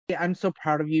I'm so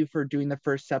proud of you for doing the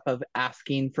first step of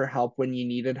asking for help when you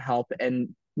needed help and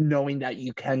knowing that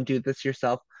you can do this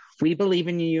yourself. We believe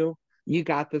in you. You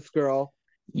got this, girl.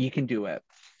 You can do it.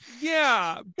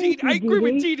 Yeah, Thank I you, agree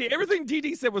with Dee Dee. Everything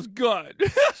Dee said was good.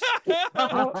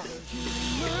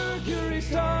 Mercury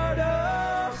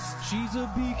Stardust. She's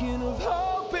a beacon of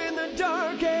hope in the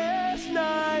darkest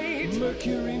night.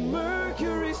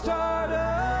 Mercury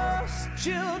Stardust.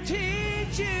 She'll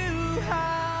teach you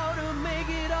how to make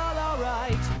it all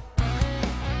alright.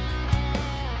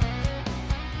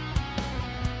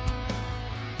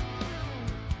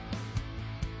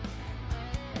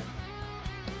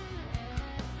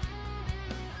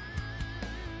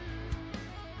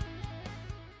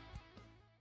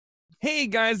 Hey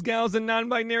guys, gals, and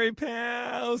non-binary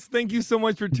pals. Thank you so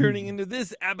much for tuning into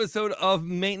this episode of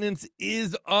Maintenance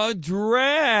is a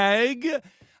Drag.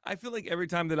 I feel like every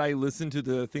time that I listen to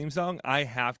the theme song, I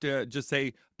have to just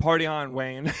say, "Party on,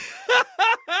 Wayne."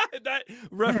 That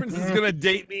reference is going to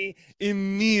date me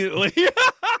immediately.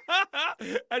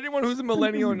 Anyone who's a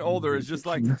millennial and older is just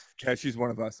like, yeah, she's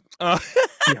one of us. Yeah.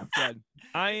 Fred.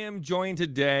 I am joined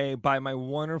today by my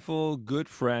wonderful good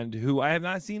friend who I have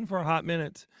not seen for a hot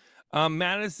minute.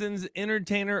 Madison's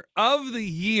Entertainer of the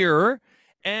Year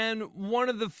and one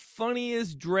of the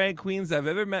funniest drag queens I've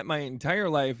ever met my entire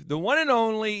life, the one and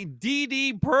only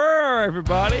Dee Purr,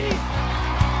 everybody.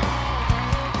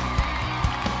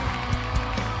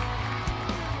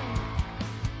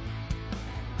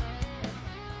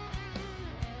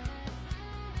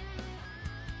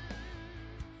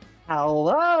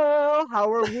 Hello,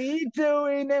 how are we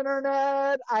doing,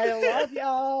 Internet? I love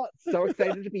y'all. So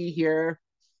excited to be here.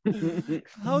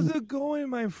 How's it going,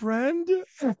 my friend?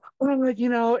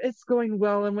 It's going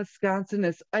well in Wisconsin.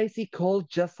 It's icy cold,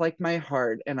 just like my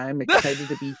heart, and I'm excited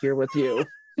to be here with you.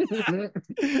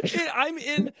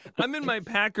 I'm in my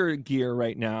Packer gear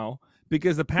right now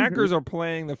because the Packers are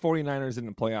playing the 49ers in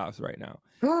the playoffs right now.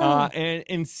 And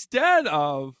instead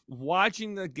of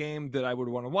watching the game that I would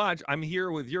want to watch, I'm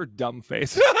here with your dumb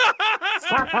face.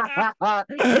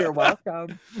 You're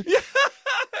welcome.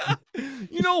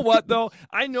 You know what, though?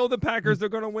 I know the Packers are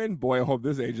going to win. Boy, I hope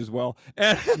this ages well.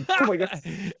 And, Oh my God.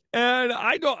 and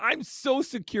I'm so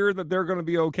secure that they're going to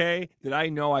be okay that I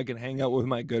know I can hang out with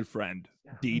my good friend,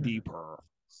 Dee Purr.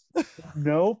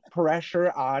 No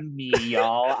pressure on me,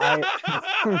 y'all.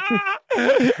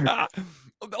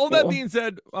 All that being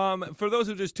said, for those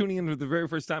who are just tuning in for the very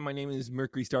first time, my name is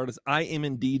Mercury Stardust. I am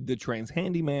indeed the trans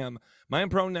handyman. My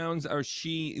pronouns are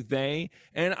she, they,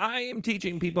 and I am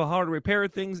teaching people how to repair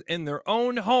things in their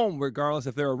own home, regardless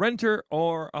if they're a renter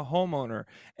or a homeowner.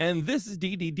 And this is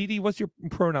Dee Dee. Dee Dee, what's your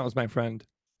pronouns, my friend?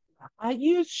 I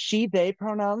use she, they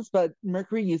pronouns, but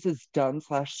Mercury uses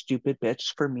dumb/stupid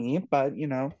bitch for me. But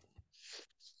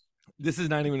This is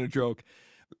not even a joke.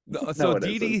 no, So it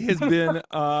Dee Dee isn't. has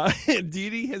been Dee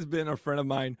Dee has been a friend of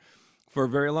mine for a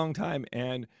very long time,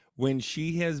 and when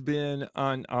she has been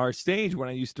on our stage when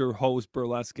I used to host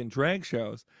burlesque and drag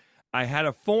shows, I had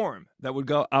a form that would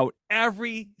go out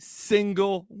every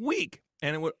single week,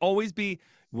 and it would always be,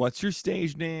 "What's your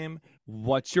stage name?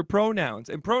 What's your pronouns?"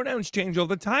 And pronouns change all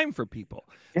the time for people,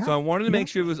 Yeah, so I wanted to make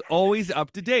sure it was always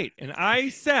up to date. And I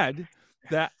said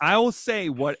that I will say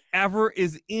whatever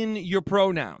is in your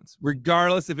pronouns,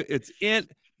 regardless if it's it,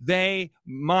 they,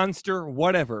 monster,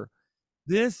 whatever.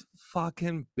 This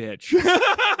fucking bitch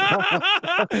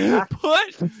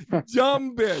put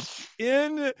dumb bitch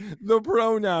in the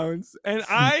pronouns, and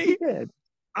She did.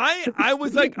 I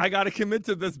was like, I gotta commit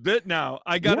to this bit now.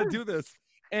 I gotta do this.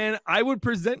 And I would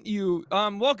present you,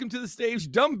 welcome to the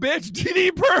stage, dumb bitch,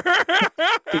 Dee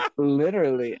Purr.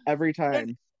 Literally every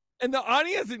time. And the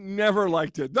audience never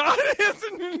liked it. The audience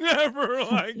never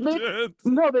liked it.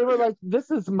 No, they were like,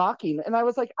 "This is mocking," and I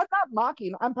was like, "I'm not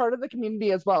mocking. I'm part of the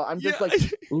community as well. I'm just like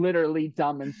literally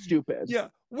dumb and stupid." Yeah,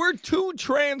 we're two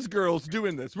trans girls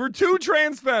doing this. We're two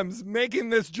trans femmes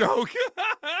making this joke.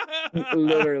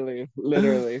 Literally.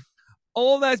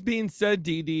 All that's being said,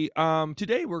 Dee Dee,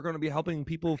 today we're going to be helping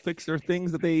people fix their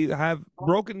things that they have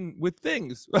broken with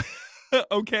things.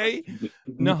 Okay.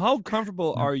 Now, how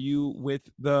comfortable are you with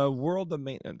the world of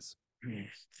maintenance?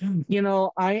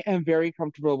 I am very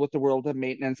comfortable with the world of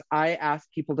maintenance. I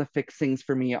ask people to fix things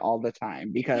for me all the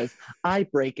time because I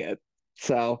break it.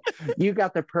 So you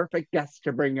got the perfect guest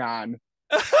to bring on.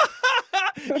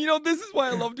 This is why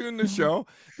I love doing the show,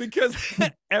 because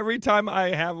every time I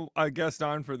have a guest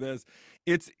on for this,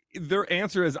 their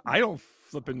answer is, "I don't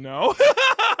flipping know."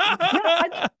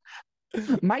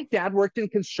 My dad worked in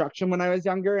construction when I was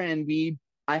younger, and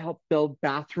I helped build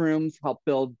bathrooms, helped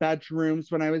build bedrooms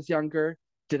when I was younger.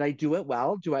 Did I do it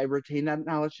well? Do I retain that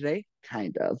knowledge today?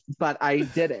 Kind of, but I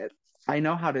did it. I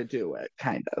know how to do it,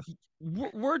 kind of.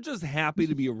 We're just happy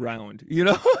to be around, you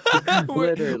know.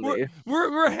 Literally.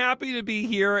 We're happy to be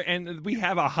here, and we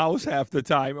have a house half the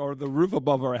time, or the roof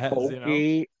above our heads, you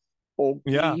know. Okay.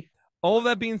 Yeah. All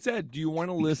that being said, do you want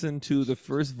to listen to the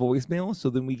first voicemail so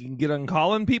then we can get on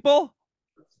calling people?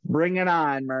 Bring it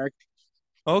on, Merc.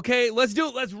 Okay, let's do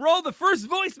it. Let's roll the first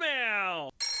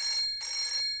voicemail.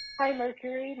 Hi,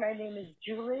 Mercury. My name is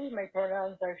Julie. My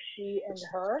pronouns are she and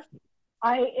her.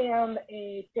 I am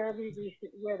a fairly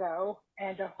recent widow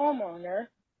and a homeowner,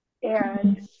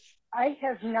 and I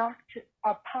have knocked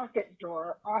a pocket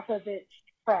door off of its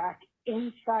crack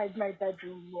inside my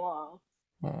bedroom wall.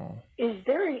 Oh. Is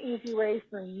there an easy way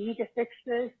for me to fix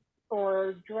this,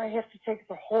 or do I have to take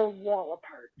the whole wall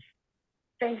apart?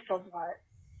 Thanks a lot.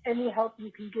 Any help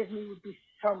you can give me would be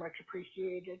so much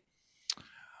appreciated.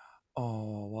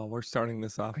 Oh, well, we're starting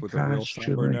this off with a gosh, real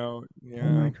somber Julie. note. Yeah. Oh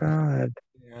my God.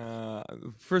 Yeah.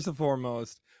 First and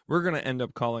foremost, we're gonna end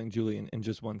up calling Julie in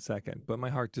just 1 second, but my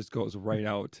heart just goes right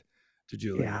out to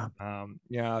Julie. Yeah.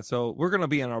 Yeah. So we're gonna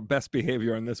be on our best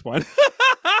behavior on this one.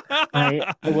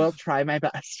 I will try my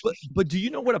best. But do you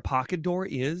know what a pocket door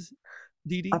is,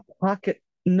 Dee Dee? A pocket.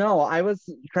 No, I was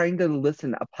trying to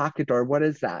listen. A pocket door. What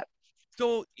is that?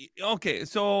 So okay,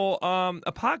 so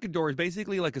a pocket door is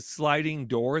basically like a sliding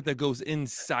door that goes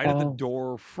inside of the Oh.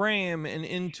 door frame and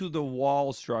into the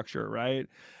wall structure, right?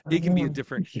 It can be a Oh,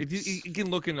 different. It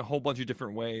can look in a whole bunch of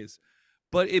different ways,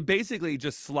 but it basically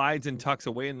just slides and tucks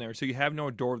away in there, so you have no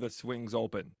door that swings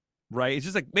open, right? It's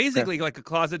just like basically like a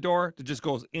closet door that just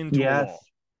goes into a Yes. wall.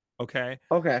 Okay.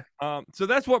 Okay. So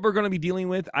that's what we're going to be dealing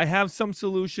with. I have some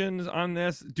solutions on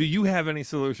this. Do you have any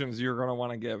solutions you're going to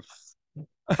want to give?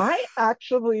 I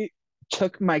actually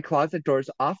took my closet doors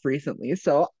off recently,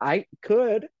 so I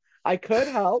could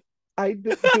help. I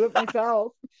do it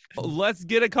myself. Let's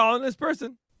get a call on this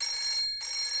person.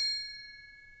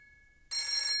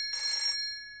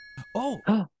 Oh,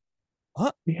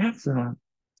 We have some.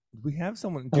 we have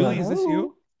someone. Julie, is this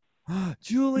you?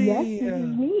 Julie. Yes, this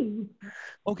is me.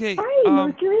 Okay. Hi,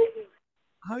 Mercury.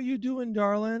 How you doing,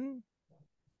 darling?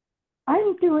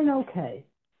 I'm doing okay.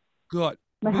 Good.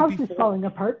 My But house is falling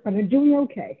apart, but I'm doing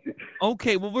okay.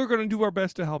 Okay, well, we're going to do our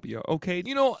best to help you. Okay.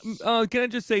 You know, can I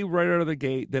just say right out of the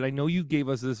gate that I know you gave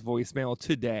us this voicemail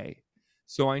today.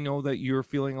 So I know that you're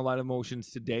feeling a lot of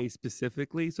emotions today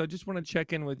specifically. So I just want to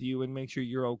check in with you and make sure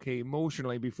you're okay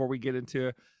emotionally before we get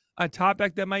into a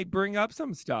topic that might bring up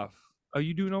some stuff. Are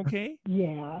you doing okay?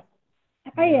 Yeah,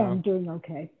 I Yeah. am doing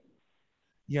okay.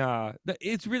 Yeah.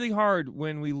 It's really hard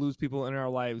when we lose people in our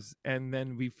lives and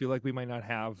then we feel like we might not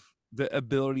have the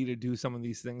ability to do some of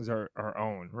these things our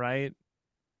own, right?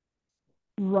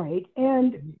 Right.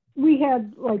 And we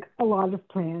had like a lot of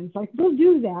plans. Like, we'll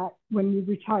do that when we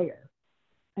retire.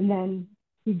 And then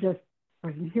he just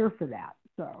wasn't here for that.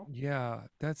 So Yeah,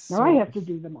 that's now I have to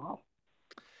do them all.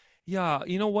 Yeah,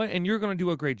 you know what? And you're going to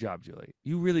do a great job, Julie.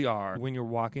 You really are. When you're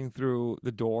walking through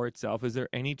the door itself, is there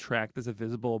any track that's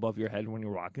visible above your head when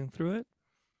you're walking through it?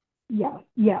 Yeah.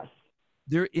 Yes.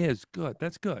 There is. Good.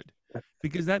 That's good.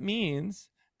 Because that means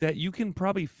that you can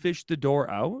probably fish the door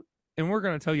out, and we're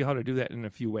going to tell you how to do that in a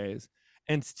few ways,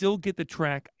 and still get the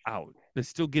track out. To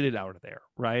still get it out of there,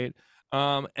 right?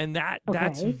 And that's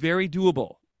Okay. very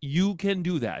doable. You can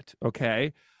do that,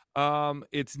 okay?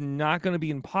 It's not going to be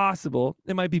impossible.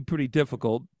 It might be pretty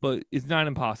difficult, but it's not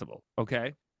impossible,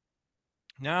 okay?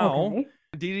 Now, Okay.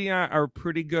 Dee Dee and I are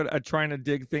pretty good at trying to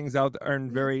dig things out that are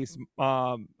in very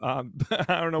I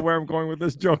don't know where I'm going with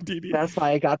this joke, Dee Dee. That's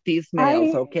why I got these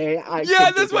nails, okay? I Yeah,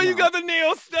 could that's dig why them you got out. the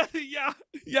nails.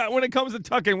 Yeah. When it comes to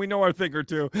tucking, we know our thing or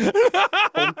two.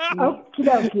 Okie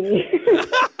dokie.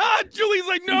 Julie's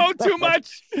like, no, too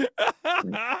much.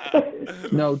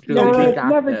 No, Julie, No, we it's got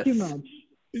never this. too much.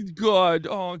 Good.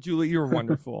 Oh, Julie, you're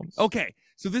wonderful. Okay,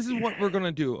 so this is what we're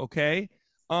gonna do. Okay,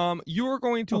 you're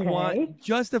going to Okay. want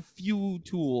just a few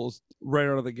tools right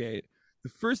out of the gate. The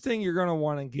first thing you're gonna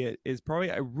want to get is probably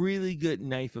a really good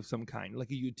knife of some kind, like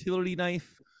a utility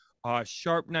knife, a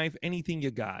sharp knife, anything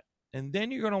you got. And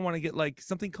then you're gonna want to get like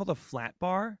something called a flat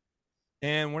bar.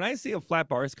 And when I say a flat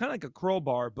bar, it's kind of like a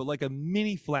crowbar, but like a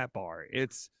mini flat bar.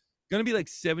 It's gonna be like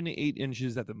 7 to 8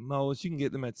 inches at the most. You can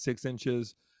get them at 6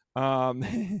 inches. And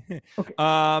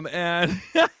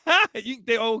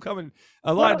they all come in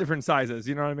a lot of different sizes.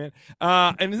 You know what I mean?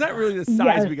 And it's not really the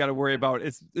size Yes. we got to worry about.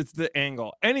 It's the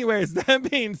angle. Anyways, that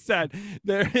being said,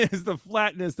 there is the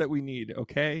flatness that we need.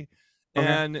 Okay, Okay.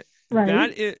 and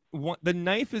Right. the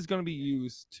knife is going to be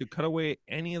used to cut away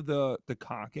any of the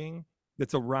caulking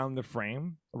that's around the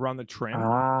frame, around the trim.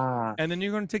 Ah. And then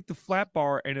you're going to take the flat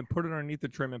bar and then put it underneath the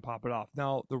trim and pop it off.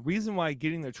 Now, the reason why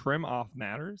getting the trim off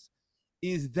matters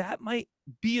is that might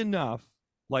be enough.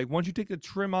 Like once you take the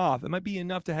trim off, it might be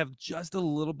enough to have just a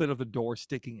little bit of the door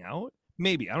sticking out.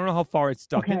 Maybe. I don't know how far it's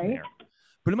stuck in there.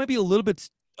 But it might be a little bit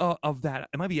of that.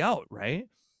 It might be out, right?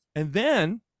 And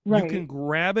then you can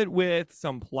grab it with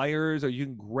some pliers, or you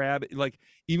can grab it, like,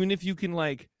 even if you can,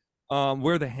 like,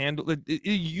 where the handle, it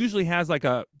usually has like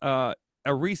a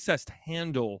recessed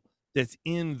handle that's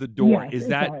in the door. Yes, is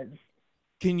that,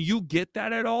 can you get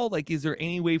that at all? Like, is there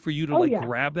any way for you to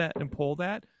grab that and pull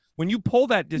that? When you pull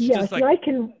that, it's just like, I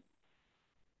can.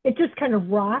 It just kind of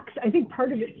rocks. I think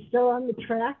part of it's still on the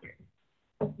track,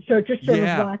 so it just sort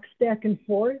of rocks back and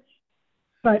forth.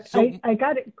 But I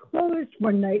got it closed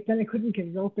one night, then I couldn't get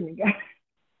it open again.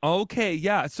 Okay,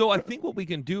 yeah. So I think what we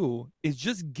can do is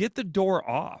just get the door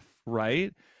off,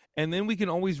 right? And then we can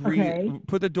always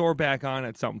put the door back on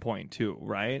at some point too,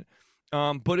 right?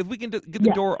 But if we can get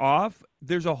the door off,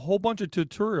 there's a whole bunch of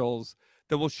tutorials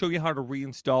that will show you how to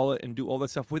reinstall it and do all that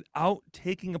stuff without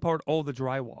taking apart all the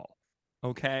drywall.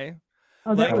 Okay?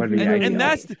 Oh, that would be really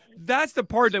nice. that's the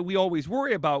part that we always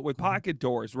worry about with pocket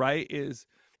doors, right? Is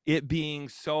it being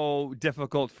so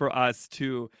difficult for us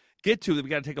to get to that we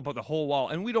got to take apart the whole wall,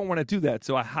 and we don't want to do that.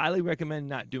 So I highly recommend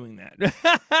not doing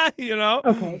that. You know?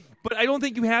 Okay. But I don't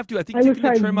think you have to. I think I would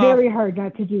taking the trim off. Very hard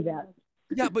not to do that.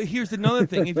 Yeah, but here's another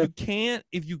thing: if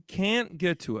you can't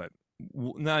get to it,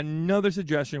 another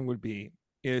suggestion would be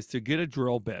is to get a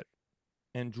drill bit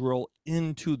and drill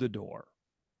into the door,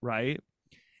 right?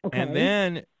 Okay. And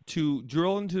then to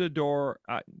drill into the door,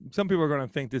 some people are going to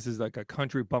think this is like a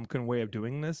country bumpkin way of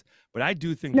doing this, but I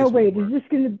do think. No, wait. Is this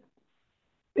going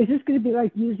to be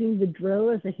like using the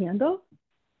drill as a handle?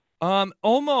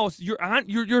 Almost.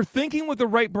 You're thinking with the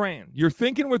right brain. You're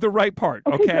thinking with the right part.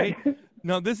 Okay.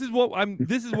 Now this is what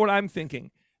I'm thinking.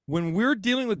 When we're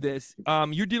dealing with this,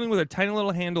 you're dealing with a tiny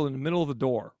little handle in the middle of the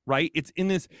door, right? It's in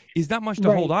this. Is not much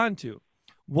to hold on to.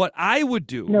 What I would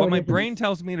do, what my brain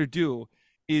tells me to do,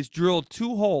 is drill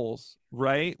 2 holes,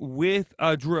 right, with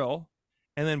a drill,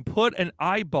 and then put an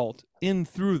eye bolt in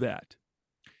through that.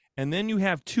 And then you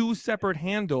have 2 separate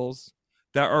handles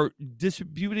that are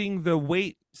distributing the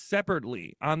weight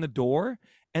separately on the door,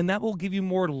 and that will give you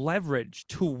more leverage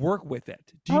to work with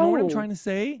it. Do you know what I'm trying to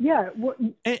say? Yeah, well,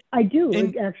 I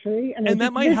do, actually, and I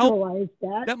that might help.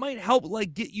 That. That might help,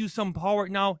 like, get you some power.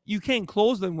 Now, you can't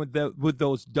close them with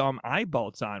those dumb eye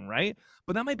bolts on, right?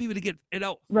 But that might be able to get it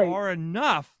out far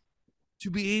enough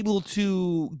to be able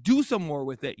to do some more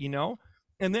with it, you know?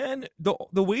 And then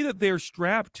the way that they're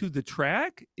strapped to the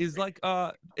track is like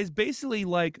is basically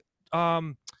like a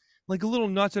little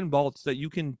nuts and bolts that you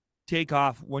can take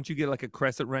off once you get like a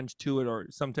crescent wrench to it or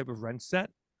some type of wrench set.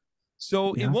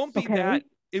 So it won't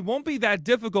be that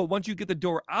difficult once you get the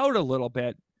door out a little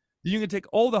bit. You can take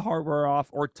all the hardware off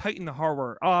or tighten the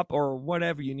hardware up or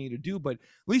whatever you need to do, but at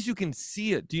least you can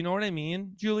see it. Do you know what I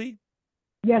mean, Julie?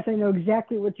 Yes, I know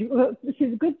exactly what you. Well, see,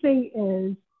 the good thing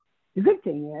is,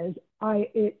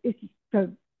 it's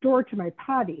the door to my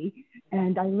potty,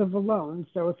 and I live alone.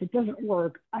 So if it doesn't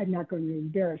work, I'm not going to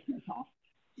embarrass myself.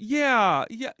 Yeah,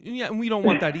 and we don't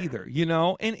want that either, you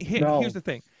know. And here's the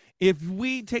thing: if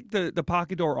we take the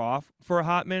pocket door off for a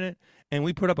hot minute and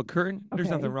we put up a curtain, there's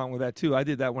nothing wrong with that too. I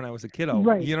did that when I was a kiddo.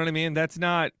 Right. You know what I mean? That's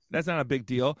not a big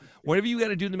deal. Whatever you got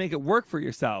to do to make it work for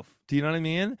yourself. Do you know what I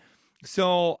mean?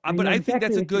 So, but I think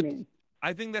that's a good.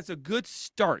 I think that's a good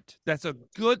start. That's a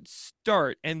good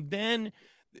start, and then,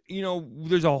 you know,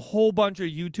 there's a whole bunch of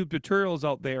YouTube tutorials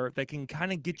out there that can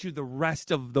kind of get you the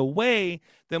rest of the way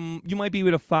that you might be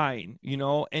able to find, you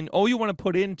know, and all you want to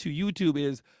put into YouTube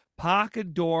is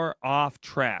pocket door off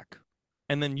track,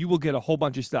 and then you will get a whole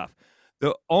bunch of stuff.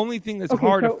 The only thing that's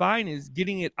hard to find is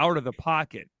getting it out of the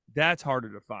pocket. That's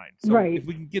harder to find. So if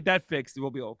we can get that fixed,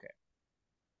 we'll be okay.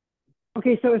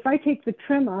 Okay, so if I take the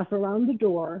trim off around the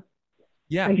door,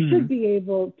 I should be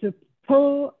able to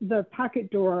pull the pocket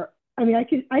door. I mean, I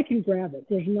can grab it.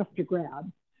 There's enough to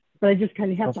grab, but I just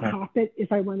kind of have to hop it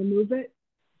if I want to move it.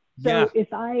 So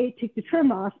if I take the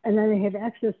trim off and then I have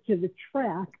access to the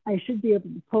track, I should be able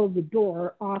to pull the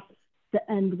door off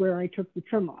the end where I took the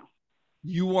trim off.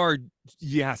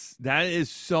 Yes, that is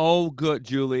so good,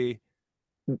 Julie.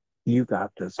 You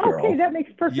got this, girl. Okay, that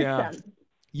makes perfect sense.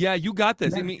 Yeah, you got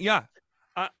this. I mean,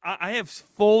 I have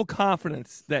full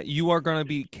confidence that you are going to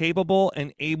be capable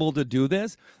and able to do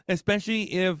this, especially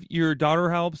if your daughter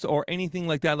helps or anything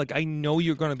like that. Like, I know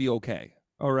you're going to be okay.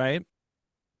 All right.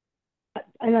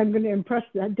 And I'm going to impress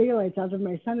the daylights out of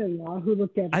my son-in-law, who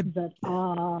looked at it and said,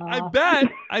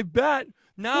 I bet.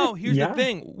 Now, here's the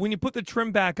thing. When you put the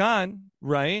trim back on,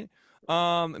 right?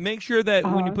 Make sure that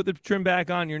when you put the trim back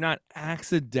on, you're not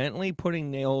accidentally putting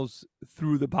nails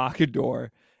through the pocket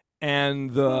door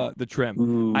and the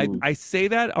trim. I say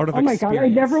that out of experience. Oh my God, I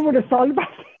never would have thought about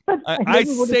that. I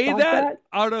say that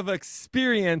out of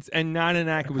experience and not an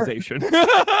accusation.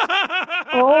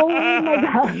 Oh my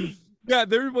gosh. Yeah,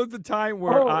 there was a time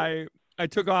where I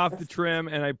took off the trim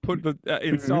and I put the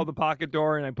installed the pocket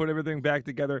door and I put everything back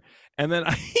together, and then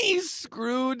I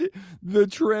screwed the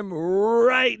trim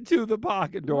right to the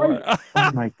pocket door.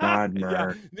 Oh my God,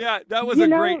 Mark. Yeah, that was a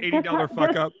great $80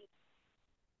 fuck up.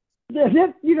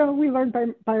 That, we learned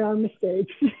by our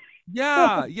mistakes.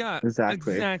 Yeah,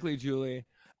 exactly, Julie.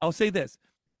 I'll say this: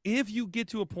 if you get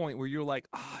to a point where you're like,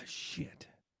 shit,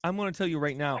 I'm going to tell you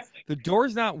right now, the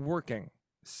door's not working,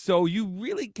 so you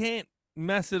really can't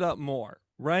mess it up more,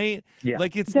 right? Yeah.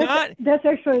 Like that's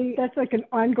like an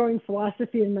ongoing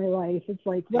philosophy in my life. It's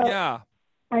like, well,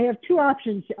 I have two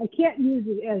options. I can't use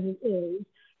it as it is.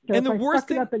 So and if I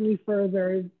fuck it up any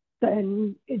further,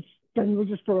 then we'll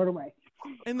just throw it away.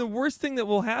 And the worst thing that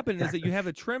will happen is that you have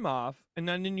the trim off, and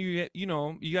then you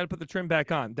got to put the trim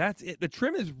back on. That's it. The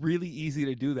trim is really easy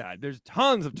to do that. There's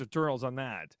tons of tutorials on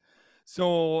that.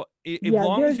 So as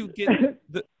long as you get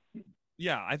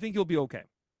I think you'll be okay.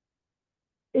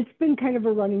 It's been kind of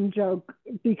a running joke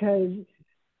because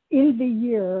in the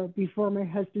year before my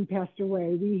husband passed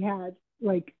away, we had,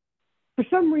 like, for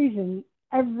some reason,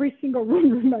 every single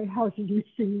room in my house is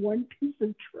missing one piece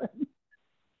of trim.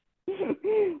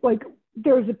 Like,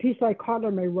 there was a piece I caught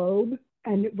on my robe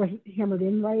and it wasn't hammered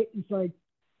in right. And so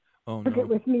I took it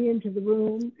with me into the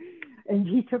room, and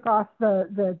he took off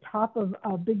the top of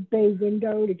a big bay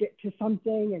window to get to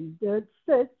something, and there it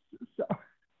sits. So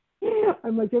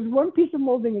I'm like, there's one piece of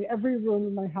molding in every room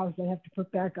in my house I have to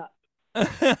put back up.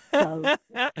 So.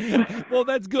 Well,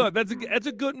 that's good. That's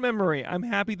a good memory. I'm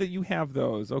happy that you have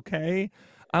those. Okay.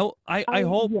 I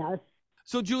hope. Yes.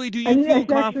 So, Julie, do you feel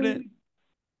confident? Actually,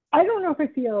 I don't know if I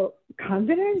feel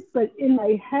confident, but in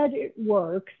my head it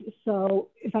works. So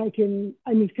if I can,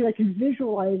 because I can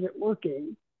visualize it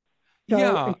working. So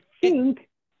yeah.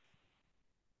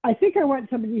 I think I want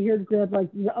somebody here to grab,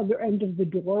 like, the other end of the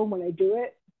door when I do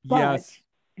it. But yes.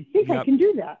 I think I can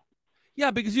do that.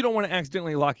 Yeah, because you don't want to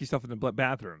accidentally lock yourself in the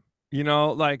bathroom.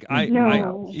 Like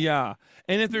yeah.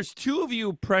 And if there's two of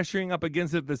you pressuring up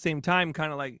against it at the same time,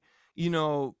 kind of like,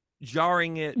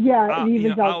 jarring it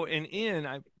out and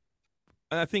in,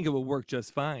 I think it will work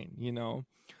just fine,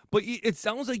 But it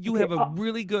sounds like you have a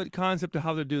really good concept of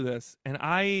how to do this. And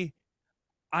I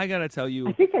got to tell you.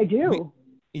 I think I do.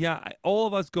 All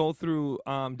of us go through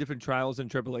different trials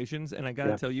and tribulations. And I got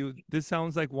to tell you, this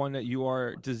sounds like one that you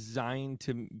are designed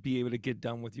to be able to get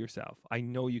done with yourself. I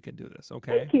know you can do this,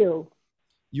 okay? Thank you.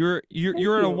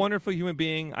 You're a wonderful human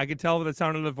being. I could tell by the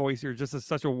sound of the voice. You're just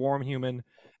such a warm human.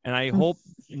 And I hope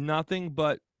nothing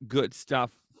but good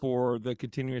stuff for the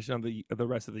continuation of the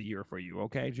rest of the year for you.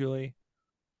 Okay, Julie?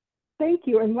 Thank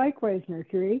you. And likewise,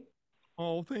 Mercury.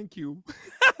 Oh, thank you.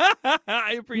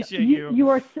 I appreciate you.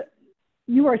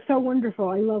 You are so wonderful.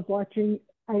 I love watching.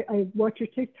 I watch your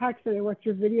TikToks and I watch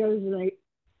your videos, and I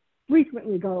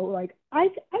frequently go, like, I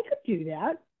could do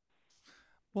that.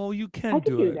 Well, you can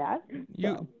do that.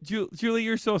 So. Julie,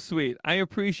 you're so sweet. I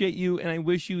appreciate you, and I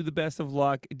wish you the best of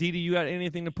luck. Dee Dee, you got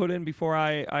anything to put in before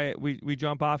we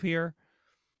jump off here?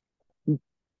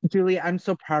 Julie, I'm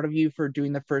so proud of you for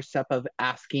doing the first step of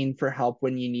asking for help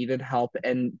when you needed help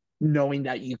and knowing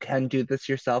that you can do this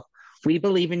yourself. We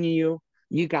believe in you.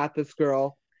 You got this,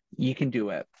 girl. You can do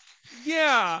it.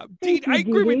 Yeah. I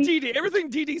agree with Dee Dee. Everything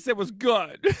Dee Dee said was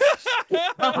good.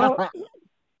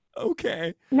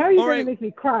 Okay. Now you're going to make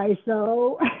me cry,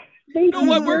 so thank you.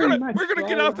 We're gonna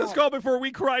get off this call before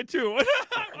we cry too.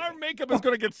 Our makeup is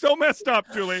gonna get so messed up,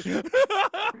 Julie.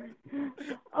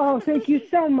 Oh, thank you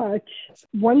so much.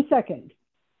 1 second.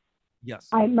 Yes.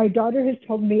 My daughter has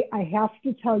told me I have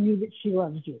to tell you that she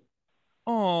loves you.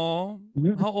 Oh,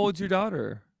 how old's your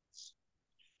daughter?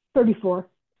 34.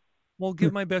 Well,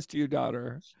 give my best to your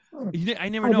daughter. I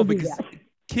never know, because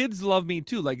kids love me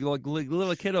too. Like little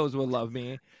kiddos will love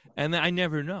me, and I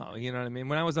never know. You know what I mean?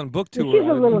 When I was on book tour, she's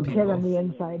a little kid on the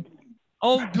inside.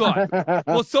 Oh, good.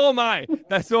 Well, so am I.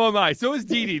 So am I. So is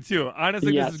Dee Dee too.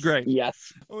 Honestly, yes, this is great.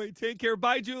 Yes. Oh, wait, take care.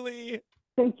 Bye, Julie.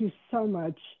 Thank you so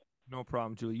much. No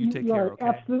problem, Julie. You take care. You're Okay.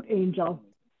 an absolute angel.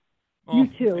 Oh, you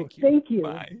too. Thank you.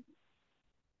 Bye.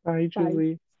 Bye,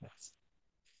 Julie.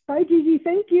 Bye, Gigi.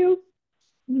 Thank you.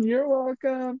 You're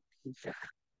welcome.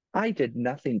 I did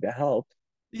nothing to help.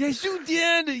 Yes, you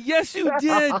did. Yes, you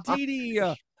did, Dee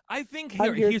Dee. I think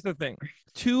here's the thing.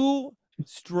 Two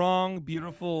strong,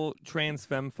 beautiful trans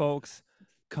femme folks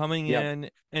coming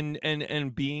in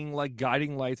and being like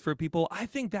guiding lights for people. I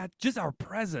think that just our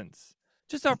presence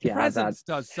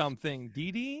does something,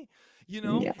 Dee Dee. You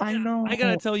know, I know. I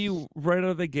gotta tell you right out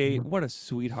of the gate, what a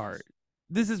sweetheart.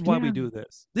 This is why we do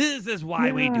this. This is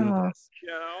why we do this. You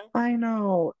know? I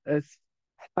know.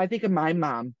 I think of my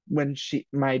mom when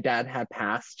my dad had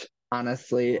passed,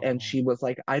 honestly, and she was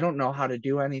like, I don't know how to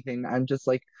do anything. I'm just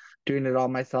like doing it all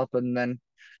myself. And then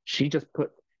she just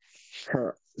put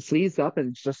her sleeves up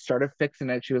and just started fixing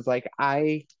it. She was like,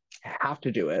 I have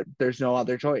to do it. There's no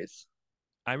other choice.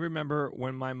 I remember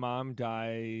when my mom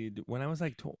died when I was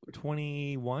like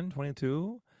 21,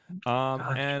 22.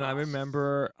 And I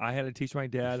remember I had to teach my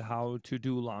dad how to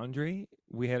do laundry.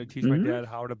 We had to teach my dad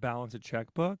how to balance a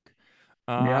checkbook.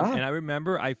 And I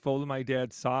remember I folded my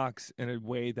dad's socks in a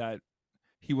way that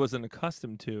he wasn't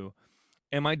accustomed to.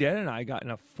 And my dad and I got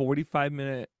in a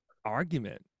 45-minute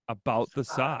argument about the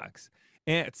socks.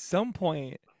 And at some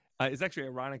point, it's actually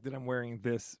ironic that I'm wearing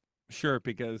this shirt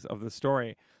because of the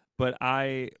story. But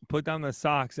I put down the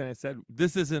socks and I said,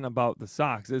 this isn't about the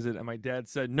socks, is it? And my dad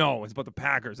said, no, it's about the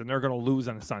Packers and they're going to lose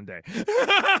on a Sunday. At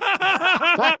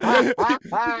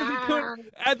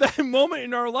that moment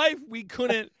in our life, we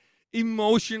couldn't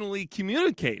emotionally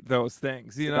communicate those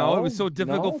things. You know, it was so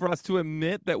difficult for us to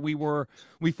admit that we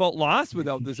felt lost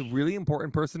without this really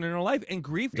important person in our life. And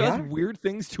grief does weird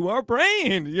things to our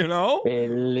brain, you know? It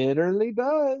literally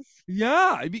does.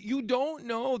 Yeah. You don't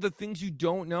know the things you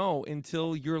don't know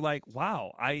until you're like,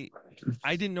 wow, I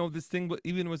didn't know this thing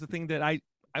even was a thing that I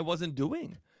wasn't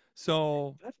doing.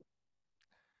 So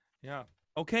yeah.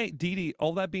 Okay, Dee Dee,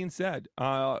 all that being said,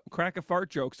 crack a fart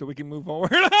joke so we can move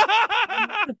forward.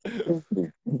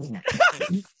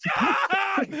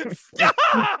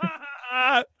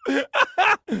 Stop!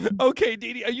 Okay,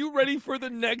 Dee Dee, are you ready for the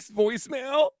next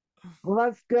voicemail?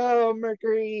 Let's go,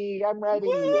 Mercury. I'm ready.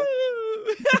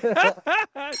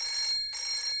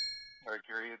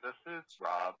 Mercury, this is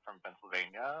Rob from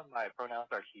Pennsylvania. My pronouns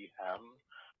are he, him.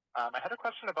 I had a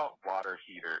question about water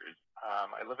heaters.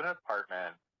 I live in an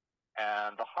apartment,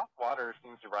 and the hot water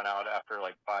seems to run out after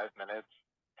like 5 minutes,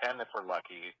 10 if we're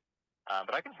lucky.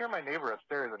 But I can hear my neighbor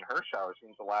upstairs, and her shower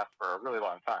seems to last for a really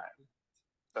long time.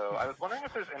 So I was wondering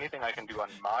if there's anything I can do on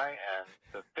my end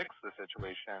to fix the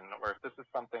situation, or if this is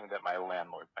something that my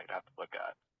landlord might have to look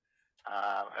at.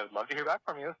 I would love to hear back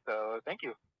from you, so thank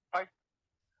you. Bye.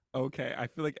 Okay, I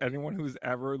feel like anyone who's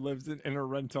ever lives in a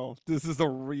rental, this is a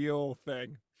real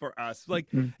thing for us. Like,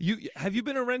 have you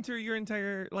been a renter your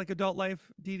entire like adult life,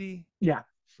 Dee Dee? Yeah,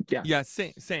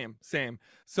 same.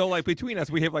 So like between us,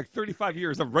 we have like 35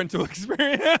 years of rental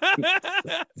experience.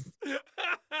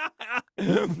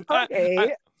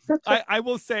 Okay. I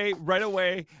will say right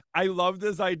away, I love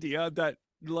this idea that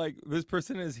like this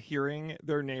person is hearing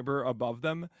their neighbor above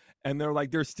them and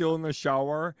they're still in the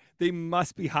shower. They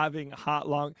must be having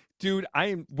dude,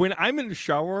 when I'm in the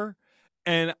shower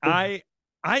and I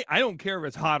don't care if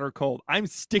it's hot or cold. I'm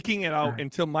sticking it out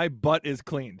until my butt is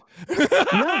cleaned.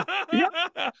 I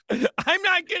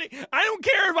don't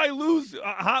care if I lose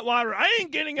hot water. I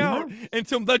ain't getting out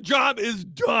until the job is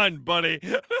done, buddy.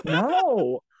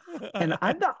 No. And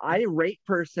I'm the irate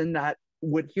person that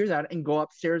would hear that and go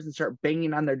upstairs and start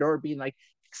banging on their door being like,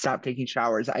 stop taking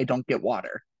showers. I don't get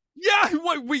water. Yeah,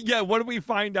 what do we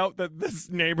find out that this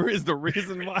neighbor is the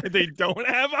reason why they don't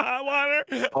have hot water?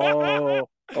 I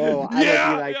would be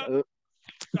like,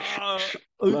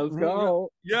 let's go.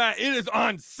 Yeah, it is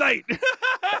on site.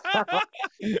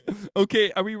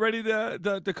 Okay, are we ready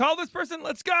to call this person?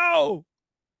 Let's go.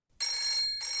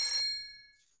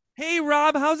 Hey,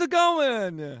 Rob, how's it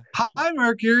going? Hi,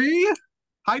 Mercury.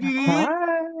 Hi, Dee Dee.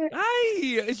 Hi,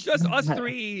 it's just us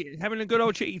three having a good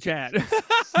old chitty chat.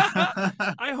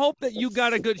 I hope that you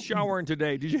got a good shower in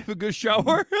today. Did you have a good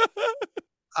shower?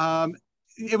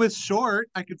 It was short.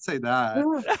 I could say that.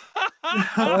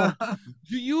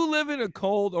 Do you live in a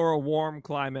cold or a warm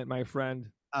climate, my friend?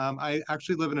 I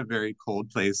actually live in a very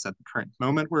cold place at the current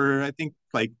moment. We're, I think,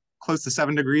 like close to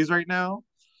 7 degrees right now.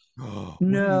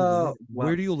 No.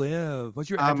 Where do you live? What's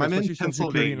your address? I'm in What's your social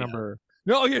security Pennsylvania. number?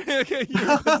 No, you're in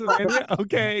Pennsylvania.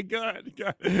 Okay, good.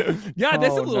 Yeah,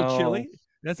 that's a little chilly.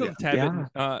 That's a tad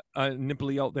bit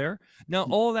nipply out there. Now,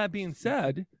 all that being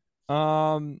said,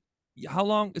 how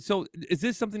long? So, is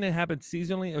this something that happens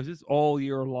seasonally, or is this all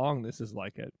year long? This is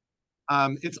like it.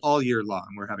 It's all year long.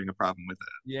 We're having a problem with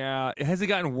it. Yeah, has it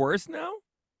gotten worse now?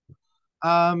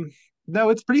 No,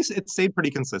 it stayed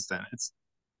pretty consistent.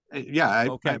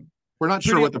 We're not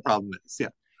sure what the problem is.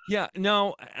 Yeah.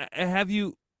 No, have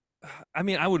you? I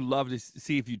mean, I would love to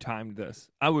see if you timed this.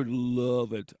 I would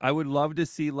love it. I would love to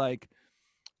see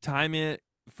time it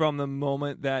from the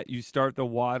moment that you start the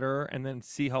water and then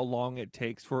see how long it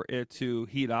takes for it to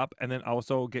heat up and then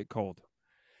also get cold,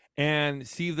 and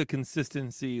see if the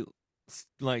consistency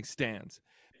like stands.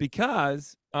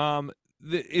 Because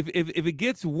if it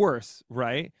gets worse,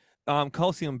 right,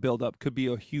 calcium buildup could be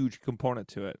a huge component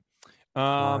to it.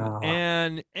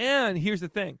 And here's the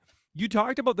thing. You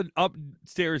talked about the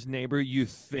upstairs neighbor you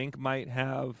think might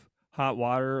have hot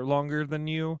water longer than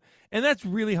you, and that's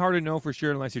really hard to know for sure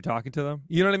unless you're talking to them.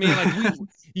 You know what I mean? Like,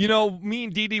 me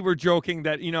and Dee Dee were joking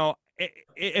that,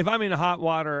 if I'm in hot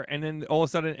water and then all of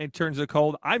a sudden it turns to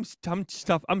cold, I'm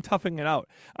toughing it out.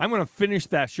 I'm gonna finish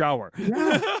that shower.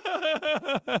 Yeah.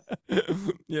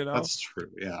 That's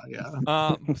true. Yeah.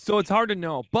 So it's hard to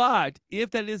know, but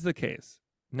if that is the case,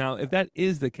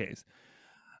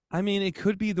 I mean, it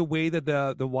could be the way that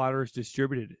the water is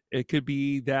distributed. It could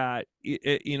be that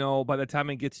by the time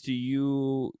it gets to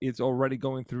you, it's already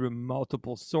going through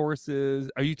multiple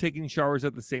sources. Are you taking showers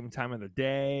at the same time of the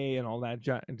day and all that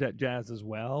jazz as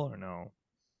well, or no?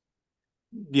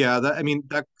 Yeah, I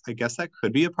guess that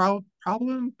could be a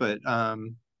problem, but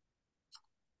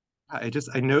we just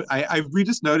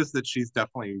noticed that she's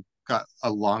definitely got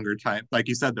a longer time. Like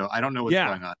you said, though, I don't know what's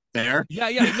going on there. Yeah,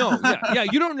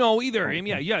 you don't know either. I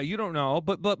mean, you don't know,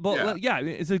 but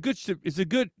it's a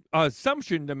good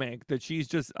assumption to make that she's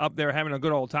just up there having a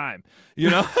good old time,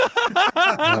 Yeah.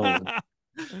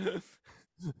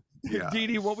 Dee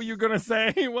Dee, what were you gonna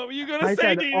say? I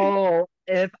said, Dee Dee? oh,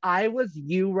 if I was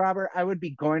you, Robert, I would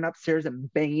be going upstairs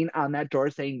and banging on that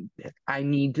door saying, I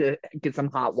need to get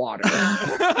some hot water.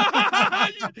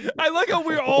 I like how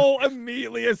we all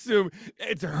immediately assume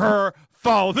it's her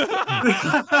fault.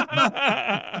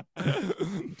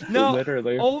 Now,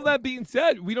 literally. all of that being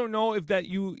said, we don't know if that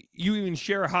you even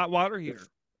share a hot water heater.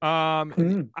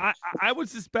 I would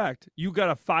suspect you got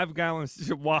a 5-gallon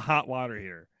hot water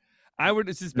heater. I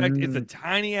would suspect it's a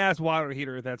tiny ass water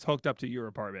heater that's hooked up to your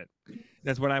apartment.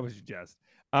 That's what I would suggest.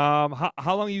 How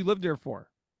long you lived there for?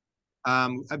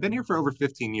 I've been here for over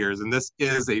 15 years, and this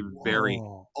is a very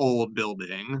old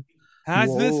building. Has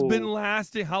this been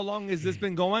lasting? How long has this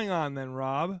been going on then,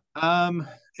 Rob?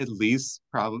 At least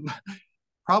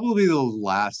probably the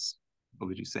last. What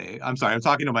would you say? I'm sorry, I'm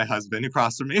talking to my husband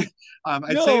across from me.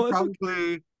 I'd say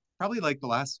probably like the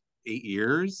last 8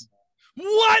 years.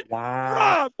 What? Wow.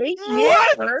 Rob, 8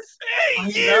 what? years?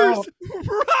 8 years?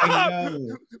 Rob!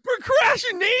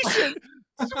 Procrastination!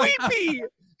 Sweet pea!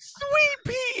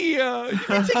 You've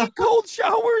been taking cold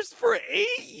showers for 8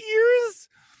 years?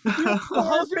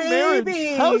 How's your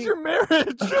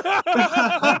marriage?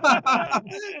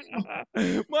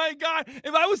 My God,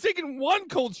 if I was taking one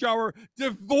cold shower,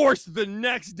 divorce the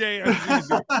next day,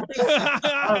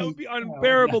 it would be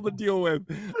unbearable to deal with.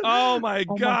 Oh my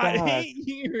God, 8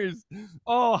 years.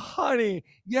 Oh, honey,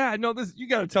 yeah, no, this you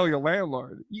got to tell your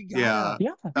landlord. You gotta,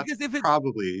 yeah, because if it's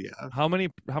probably how many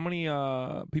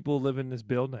people live in this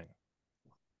building?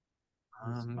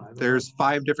 There's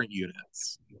 5 different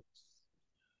units.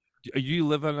 You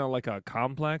live in a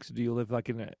complex? Do you live like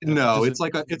in a? No, it's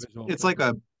like a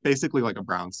basically like a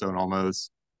brownstone almost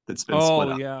that's been split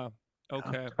up. Oh yeah.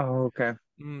 Okay. Oh, okay.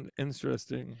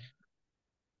 Interesting.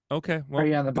 Okay. Well, are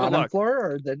you on the bottom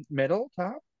floor or the middle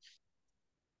top?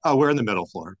 Oh, we're in the middle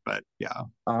floor, but yeah.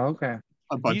 Oh, okay.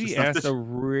 A bunch Dee of stuff. asked a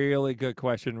really good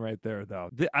question right there,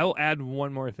 though. I'll add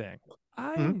one more thing.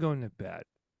 I'm going to bet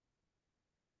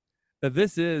that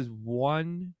this is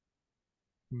one.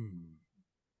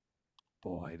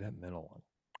 Boy, that middle one.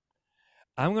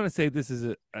 I'm going to say this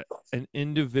is an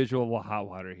individual hot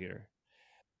water heater.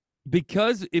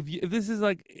 Because if this is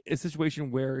like a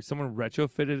situation where someone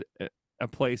retrofitted a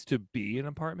place to be an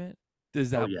apartment,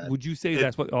 would you say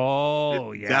that's what?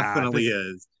 Oh, yeah. Definitely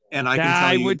is. And I can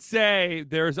tell you, I would say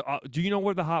there's. Do you know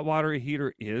where the hot water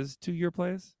heater is to your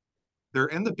place? They're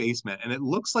in the basement, and it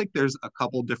looks like there's a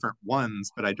couple different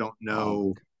ones, but I don't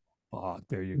know. Oh,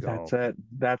 there you go.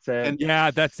 That's it. And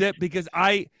yeah, that's it. Because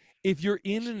if you're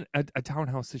in a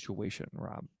townhouse situation,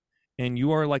 Rob, and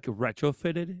you are like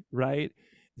retrofitted, right?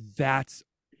 That's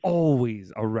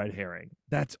always a red herring.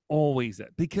 That's always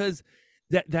it. Because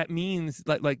that means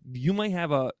like you might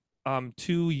have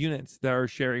 2 units that are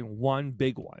sharing one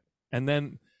big one, and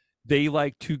then they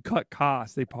like to cut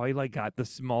costs. They probably like got the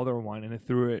smaller one and they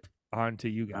threw it onto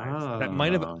you guys. That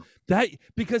might have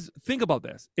because think about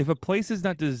this. If a place is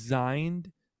not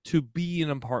designed to be an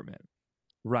apartment,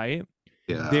 right?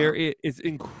 Yeah. It's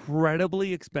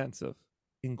incredibly expensive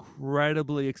to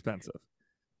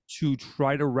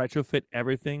try to retrofit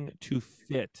everything to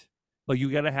fit. Like you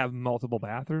got to have multiple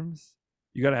bathrooms.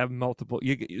 You got to have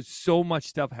so much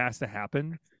stuff has to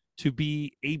happen to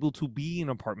be able to be an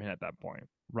apartment at that point,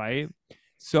 right?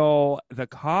 So the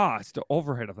cost, the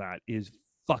overhead of that is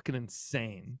fucking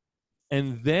insane.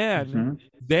 And then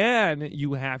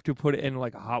you have to put it in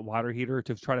like a hot water heater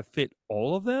to try to fit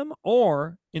all of them,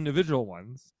 or individual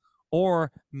ones,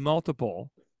 or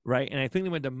multiple, right? And I think they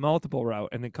went the multiple route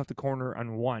and they cut the corner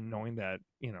on one, knowing that,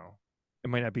 you know, it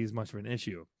might not be as much of an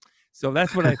issue. So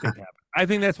that's what I think happened. I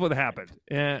think that's what happened.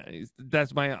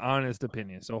 That's my honest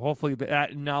opinion. So hopefully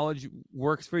that knowledge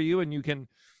works for you and you can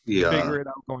figure it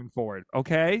out going forward.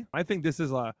 Okay? I think this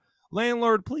is a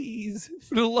landlord, please,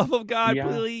 for the love of God,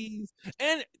 please.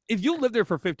 And if you lived there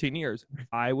for 15 years,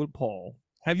 I would poll.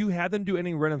 Have you had them do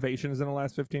any renovations in the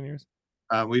last 15 years?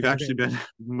 We've actually been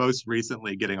most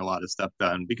recently getting a lot of stuff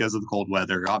done because of the cold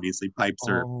weather. Obviously, pipes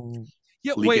are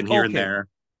leaking here and there.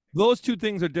 Those two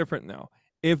things are different now.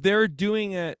 If they're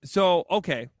doing it, so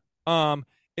okay,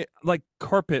 like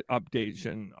carpet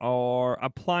updation or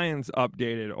appliance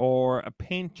updated or a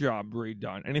paint job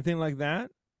redone, anything like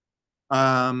that?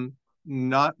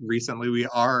 Not recently. We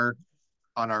are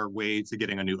on our way to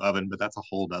getting a new oven, but that's a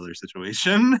whole other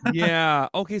situation. Yeah.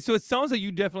 Okay. So it sounds like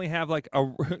you definitely have like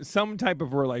some type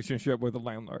of relationship with a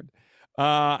landlord.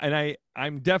 And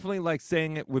I'm definitely like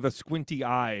saying it with a squinty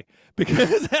eye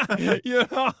because you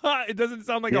know it doesn't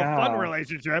sound like a fun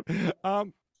relationship.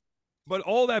 But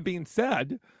all that being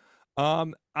said,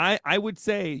 I would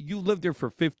say you lived there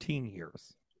for 15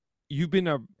 years. You've been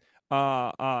a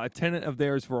tenant of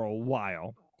theirs for a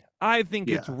while. I think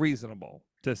it's reasonable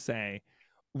to say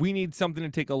we need something to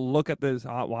take a look at this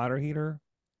hot water heater.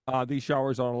 These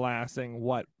showers are lasting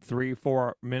what,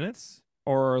 3-4 minutes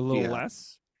or a little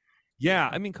less. Yeah,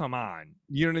 I mean, come on.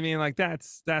 You know what I mean? Like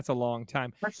that's a long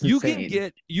time. You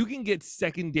can get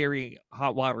secondary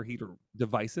hot water heater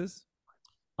devices.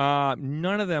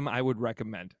 None of them I would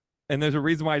recommend. And there's a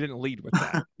reason why I didn't lead with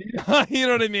that. You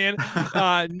know what I mean?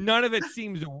 None of it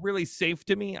seems really safe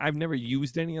to me. I've never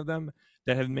used any of them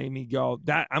that have made me go,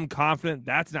 that I'm confident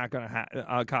that's not going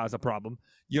to cause a problem.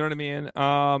 You know what I mean?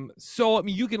 So I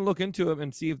mean, you can look into them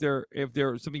and see if they're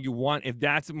something you want. If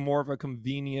that's more of a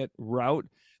convenient route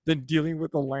than dealing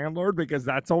with the landlord, because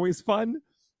that's always fun.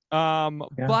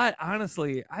 But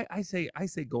honestly, I say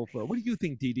go for it. What do you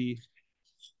think, DD?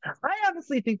 I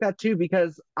honestly think that too,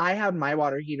 because I had my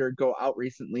water heater go out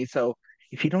recently. So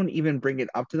if you don't even bring it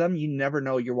up to them, you never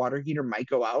know. Your water heater might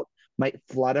go out, might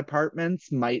flood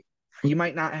apartments, you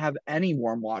might not have any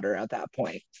warm water at that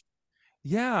point.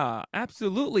 Yeah,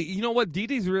 absolutely. You know what?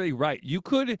 DD's really right.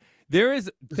 Thank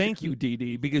you,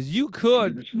 DD, because you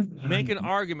could make an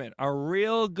argument, a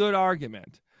real good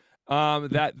argument,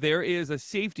 that there is a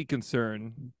safety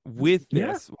concern with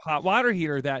this hot water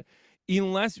heater that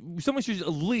unless someone should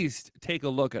at least take a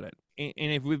look at it. And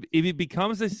if it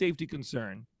becomes a safety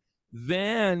concern,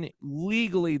 then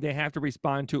legally they have to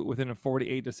respond to it within a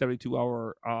 48 to 72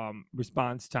 hour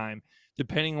response time,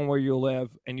 depending on where you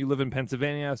live. And you live in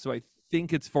Pennsylvania, so I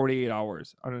think it's 48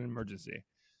 hours on an emergency.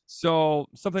 So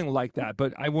something like that,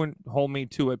 but I wouldn't hold me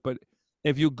to it. But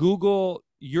if you Google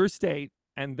your state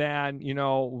and then,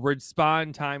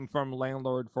 respond time from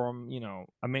landlord from,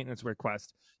 a maintenance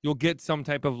request, you'll get some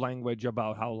type of language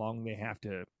about how long they have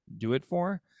to do it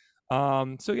for.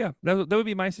 So yeah, that would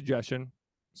be my suggestion.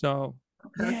 So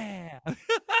yeah.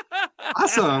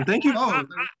 Awesome. Thank you both.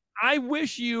 I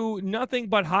wish you nothing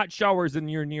but hot showers in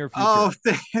your near future. Oh,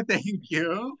 thank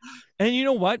you. And you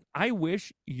know what? I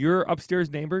wish your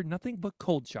upstairs neighbor nothing but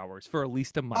cold showers for at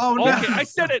least a month. Oh, no. Okay, I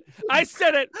said it.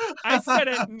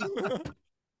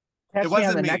 Catch me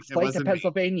on the next flight to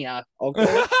Pennsylvania.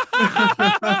 Okay.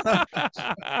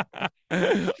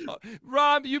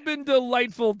 Rob, you've been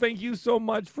delightful. Thank you so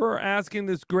much for asking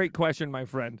this great question, my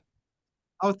friend.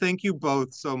 Oh, thank you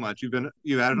both so much.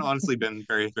 You have honestly been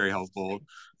very, very helpful.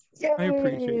 Yay. I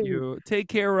appreciate you. Take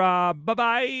care, Rob.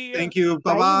 Bye-bye. Thank you.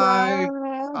 Bye-bye.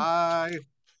 Bye.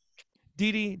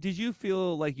 DD, did you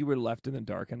feel like you were left in the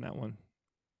dark in that one?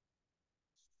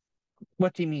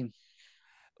 What do you mean?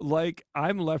 Like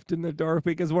I'm left in the dark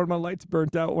because one of my lights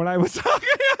burnt out when I was talking.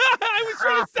 I was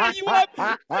trying to set you up.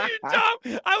 You dumb.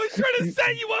 I was trying to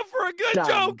set you up for a good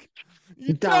joke.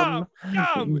 You dumb.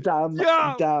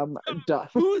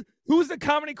 Who's the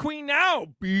comedy queen now,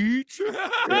 bitch?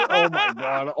 Oh my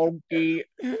god. Okay.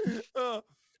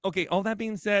 Okay, all that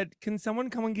being said, can someone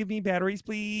come and give me batteries,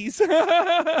 please? 2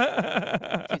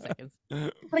 seconds.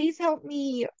 Please help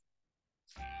me.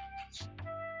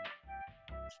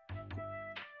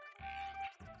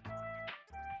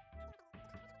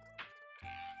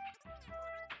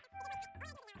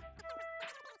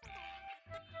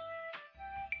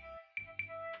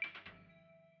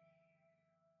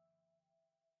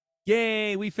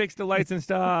 Yay, we fixed the lights and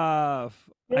stuff.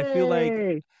 Yay. I feel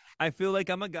like I feel like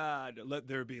I'm a god. Let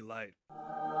there be light.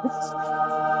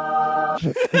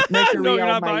 Mercury No, you're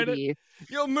not buying Almighty. it.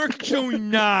 Yo, Mercury, do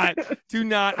not.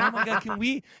 Oh my God, can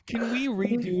we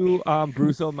redo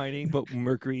Bruce Almighty, but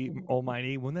Mercury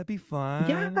Almighty? Wouldn't that be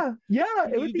fun? Yeah,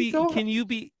 it would be so. Can you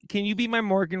be my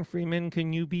Morgan Freeman?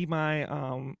 Can you be my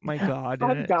my god?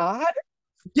 I'm God.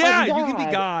 Yeah, I'm you can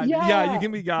be God. Yeah. Yeah. You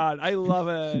can be God. I love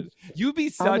it. You'd be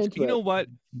such, you know what?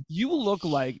 You look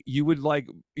like you would like,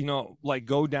 like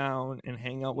go down and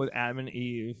hang out with Adam and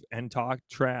Eve and talk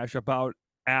trash about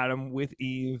Adam with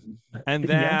Eve. And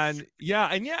then,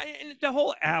 and the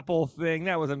whole Apple thing,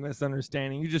 that was a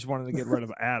misunderstanding. You just wanted to get rid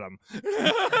of Adam.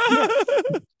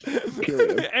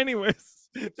 Anyways,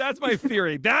 that's my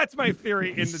theory. That's my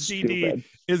theory in the DD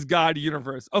is God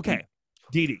universe. Okay,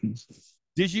 DD.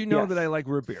 Did you know that I like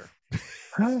root beer?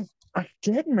 I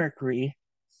did, Mercury.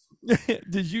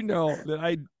 Did you know that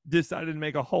I decided to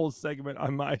make a whole segment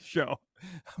on my show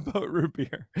about root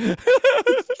beer? Because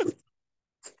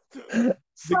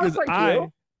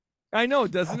I know,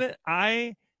 doesn't it?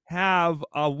 I have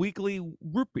a weekly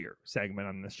root beer segment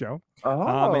on this show.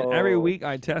 And every week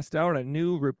I test out a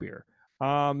new root beer.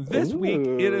 This week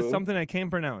it is something I can't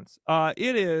pronounce.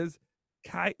 It is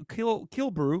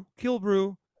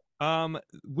Kilbrew.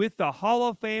 With the Hall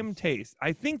of Fame taste.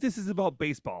 I think this is about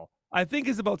baseball. I think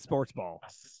it's about sports ball.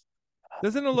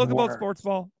 Doesn't it look about sports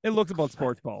ball? It looks about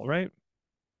sports ball, right?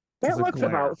 It looks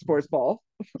about sports ball.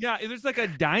 Yeah, there's like a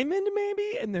diamond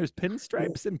maybe, and there's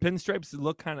pinstripes, and pinstripes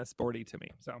look kind of sporty to me.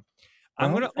 So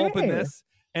I'm going to open this,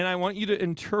 and I want you to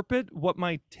interpret what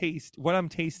I'm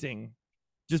tasting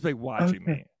just by watching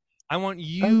me. I want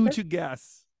you to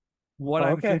guess what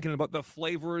I'm thinking about the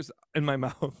flavors in my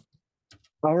mouth.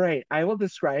 All right, I will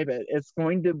describe it. It's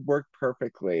going to work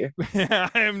perfectly.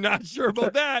 I am not sure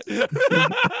about that.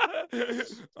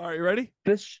 All right, you ready?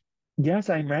 Yes,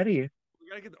 I'm ready. We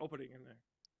gotta get the opening in there.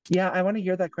 Yeah, I want to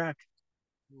hear that crack.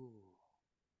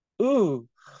 Ooh.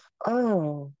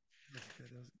 Oh.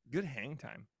 Good hang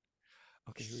time.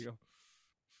 Okay, here we go.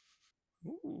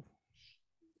 Ooh.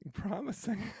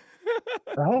 Promising.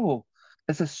 Oh,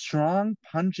 it's a strong,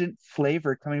 pungent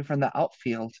flavor coming from the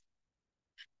outfield.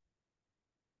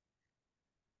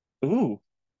 Ooh,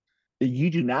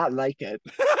 you do not like it.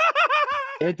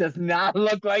 It does not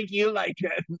look like you like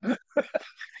it.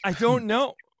 I don't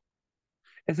know.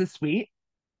 Is it sweet?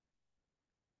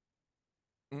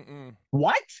 Mm-mm.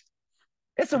 What?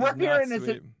 It's a root beer and is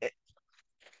it?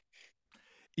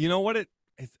 You know what?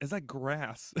 It's like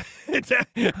grass. It's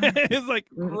like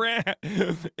grass.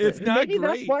 It's not Maybe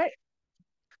great.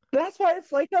 That's why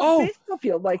it's like a baseball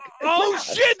field. Like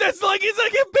shit! That's like it's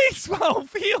like a baseball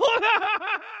field.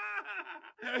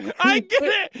 I get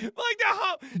it.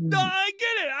 I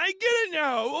get it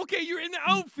now. Okay, you're in the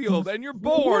outfield and you're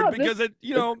bored because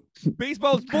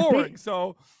baseball's boring.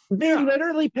 So they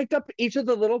literally picked up each of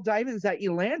the little diamonds that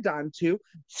you land onto,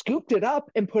 scooped it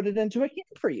up, and put it into a can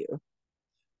for you.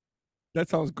 That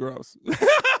sounds gross.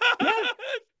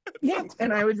 Yeah,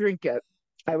 and I would drink it.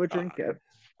 I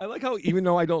like how even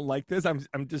though I don't like this, I'm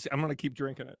gonna keep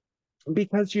drinking it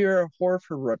because you're a whore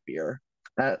for root beer.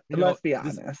 Let's be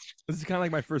honest. This is kind of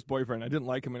like my first boyfriend. I didn't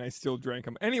like him, and I still drank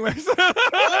him. Anyways.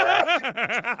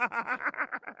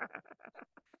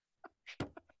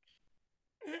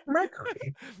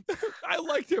 Mercury. I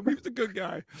liked him. He was a good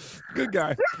guy. Good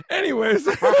guy. Anyways.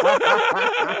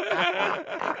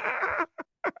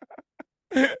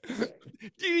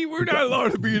 Dee, we're not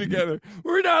allowed to be together.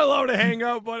 We're not allowed to hang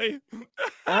out, buddy.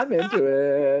 I'm into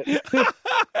it.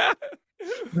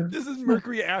 This is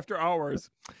Mercury After Hours.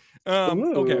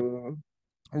 Okay.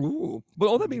 Ooh. But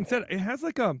all that being said, it has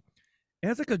like a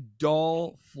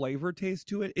dull flavor taste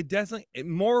to it. It definitely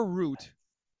more root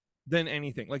than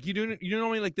anything. Like you don't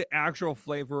only like the actual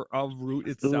flavor of root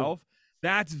itself.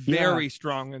 That's very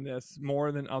strong in this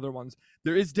more than other ones.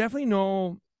 There is definitely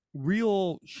no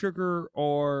real sugar,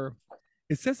 or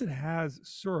it says it has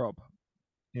syrup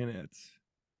in it.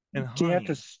 And do you have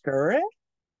to stir it?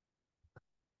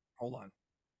 Hold on.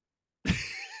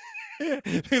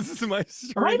 This is my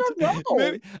story. I don't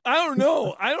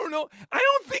know. I don't know. I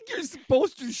don't think you're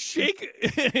supposed to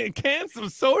shake cans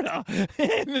of soda.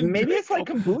 Maybe it's like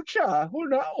kombucha. Who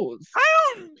knows?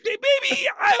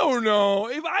 I don't know.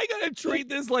 If I gotta treat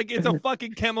this like it's a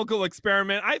fucking chemical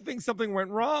experiment, I think something went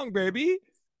wrong, baby.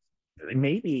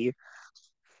 Maybe.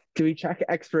 Do we check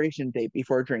expiration date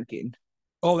before drinking?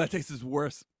 Oh, that taste is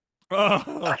worse.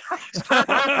 Oh.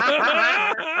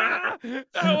 That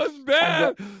was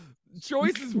bad.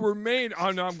 Choices were made.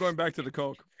 Oh no, I'm going back to the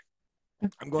Coke.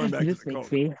 I'm going back to the Coke.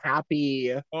 This makes me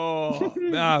happy. Oh,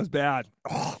 that was bad.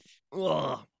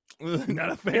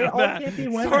 Not a fan They of all that. can't be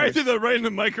Sorry, I winners. did that right in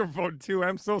the microphone too.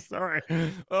 I'm so sorry.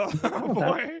 Oh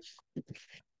boy.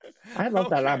 I love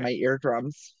that on my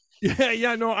eardrums.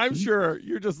 Yeah, no, I'm sure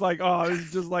you're just like, oh, this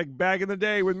is just like back in the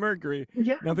day with Mercury.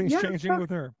 Yeah, Nothing's yeah, changing with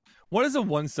her. What is the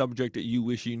one subject that you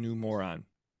wish you knew more on?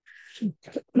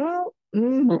 Well,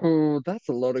 that's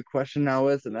a loaded question now,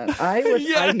 isn't it? I wish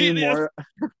Yeah, I knew it is. more.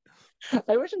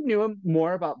 I wish I knew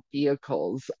more about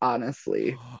vehicles,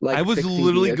 honestly. Like I was fixing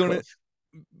literally vehicles.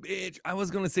 Bitch, I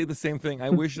was gonna say the same thing. I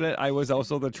wish that I was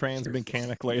also the trans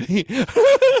mechanic lady.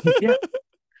 Yeah.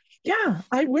 Yeah,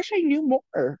 I wish I knew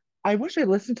more. I wish I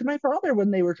listened to my father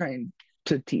when they were trying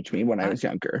to teach me when I was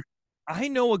younger. I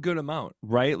know a good amount,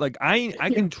 right? Like I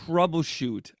can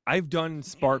troubleshoot. I've done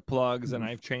spark plugs and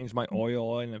I've changed my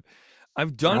oil and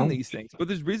I've done these things. But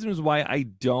there's reasons why I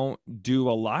don't do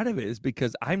a lot of it is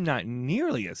because I'm not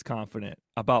nearly as confident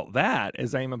about that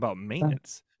as I am about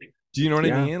maintenance. Do you know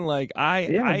what I mean? Like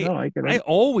I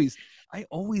always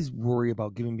worry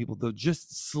about giving people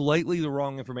just slightly the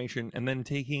wrong information and then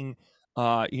taking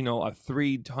a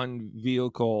 3-ton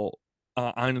vehicle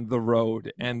on the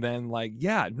road and then like,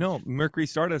 yeah, no, Mercury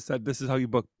Stardust said this is how you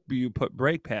put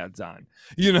brake pads on,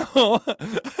 No.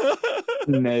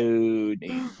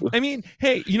 I mean,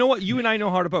 hey, you know what? You and I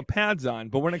know how to put pads on,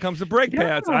 but when it comes to brake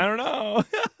pads, I don't know.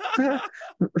 I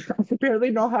barely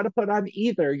know how to put on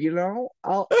either,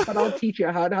 but I'll teach you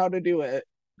how to do it.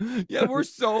 Yeah, we're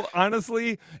so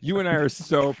honestly, you and I are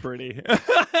so pretty.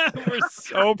 We're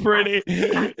so pretty.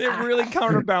 It really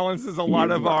counterbalances a lot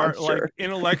of our like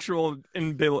intellectual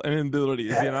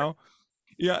inabilities, Yeah.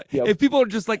 Yep. If people are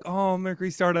just like, oh,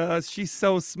 Mercury Stardust, she's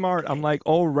so smart. I'm like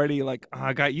already like, oh,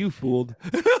 I got you fooled.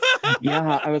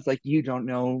 Yeah, I was like, you don't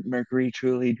know Mercury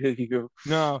truly, do you?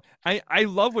 No, I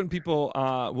love when people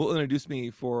will introduce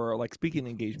me for like speaking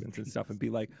engagements and stuff and be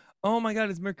like, oh my God,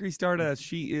 it's Mercury Stardust.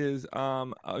 She is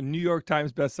a New York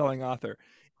Times bestselling author.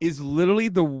 Is literally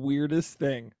the weirdest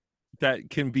thing that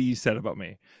can be said about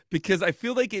me because I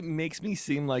feel like it makes me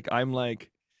seem like I'm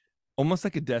like almost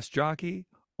like a desk jockey,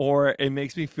 or it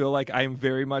makes me feel like I'm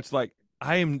very much like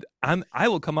I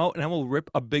will come out and I will rip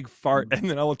a big fart and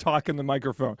then I will talk in the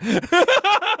microphone.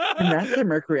 And that's the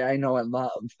Mercury I know and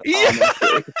love. Yeah.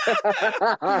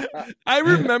 I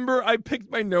remember I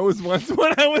picked my nose once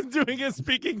when I was doing a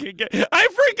speaking gig. I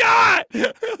forgot.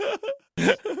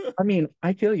 I mean,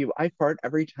 I feel you. I fart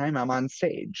every time I'm on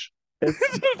stage.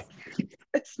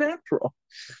 It's natural.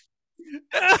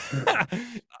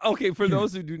 Okay, for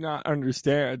those who do not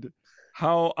understand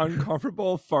how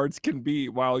uncomfortable farts can be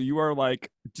while you are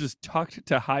like just tucked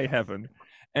to high heaven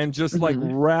and just like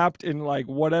wrapped in like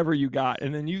whatever you got,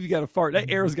 and then you've got to fart. That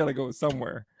air's got to go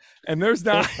somewhere, and there's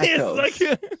not. It's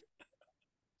like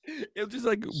it just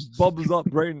like bubbles up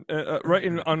right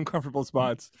in uncomfortable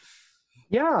spots.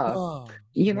 Yeah, oh,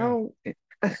 know.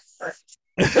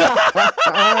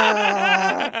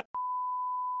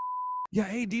 Yeah,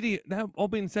 hey Didi, that all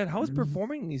being said, how's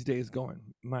performing these days going,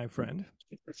 my friend?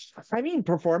 I mean,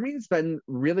 performing's been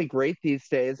really great these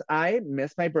days. I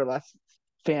miss my burlesque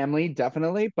family,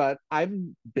 definitely, but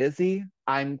I'm busy.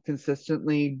 I'm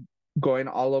consistently going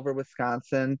all over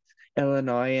Wisconsin,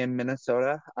 Illinois, and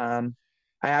Minnesota.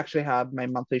 I actually have my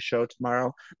monthly show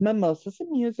tomorrow, Mimosas and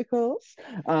Musicals,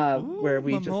 where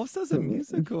we Mimosas and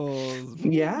Musicals.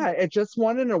 Yeah, it just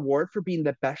won an award for being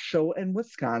the best show in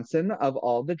Wisconsin of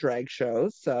all the drag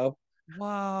shows. So,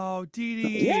 wow,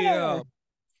 Didi. Yeah.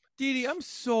 Didi, I'm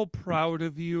so proud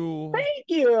of you. Thank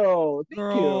you.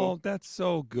 Girl, that's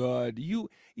so good. You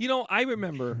know, I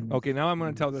remember. Okay, now I'm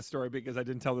going to tell this story because I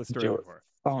didn't tell this story before.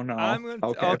 Oh no.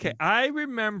 Okay. I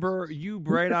remember you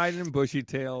bright-eyed and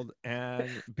bushy-tailed and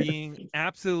being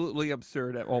absolutely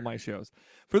absurd at all my shows.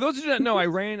 For those who don't know, I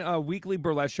ran a weekly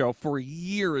burlesque show for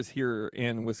years here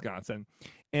in Wisconsin.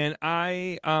 And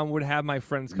I would have my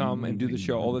friends come and do the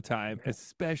show all the time,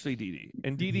 especially Didi.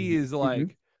 And Didi is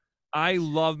like, I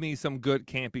love me some good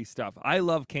campy stuff. I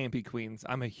love campy queens.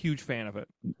 I'm a huge fan of it.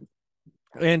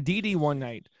 And Didi one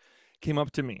night came up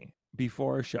to me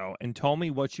before a show and told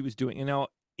me what she was doing. You know,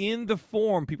 in the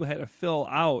form people had to fill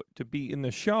out to be in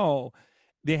the show,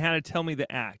 they had to tell me the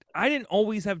act. I didn't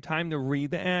always have time to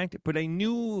read the act, but I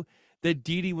knew that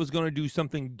Didi was going to do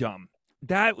something dumb.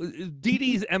 That was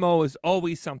Didi's MO is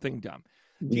always something dumb.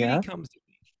 Didi comes to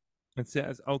me and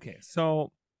says, okay,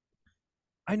 so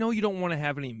I know you don't want to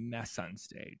have any mess on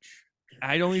stage.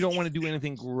 I know you don't want to do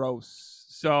anything gross.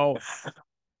 So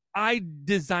I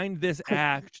designed this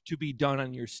act to be done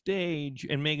on your stage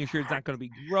and making sure it's not going to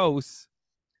be gross,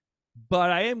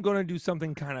 but I am going to do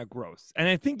something kind of gross. And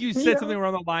I think you said something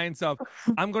around the lines of,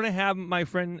 I'm going to have my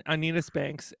friend Anita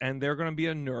Spanks, and they're going to be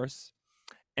a nurse,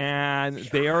 and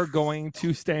they are going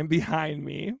to stand behind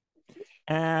me,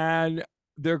 and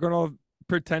they're going to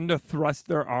pretend to thrust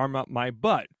their arm up my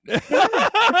butt. And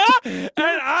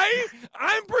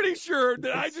I'm pretty sure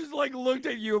that I just like looked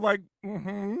at you like,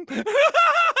 and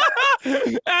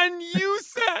you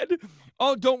said,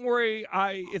 "Oh, don't worry,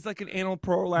 it's like an anal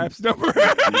prolapse number."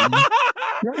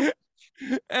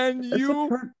 And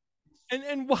you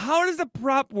and how does the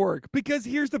prop work? Because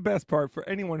here's the best part for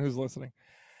anyone who's listening.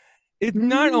 It's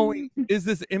not only is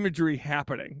this imagery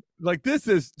happening, like this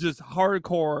is just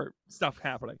hardcore stuff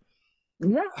happening.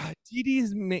 Yeah. Dee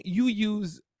Dee's you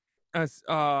use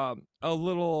a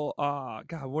little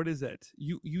God, what is it?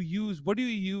 What do you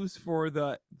use for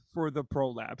the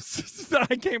prolapse?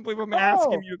 I can't believe I'm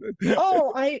asking you this.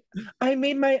 I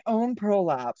made my own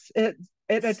prolapse. It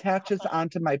attaches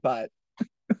onto my butt.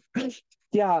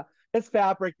 Yeah, it's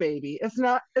fabric, baby. It's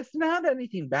not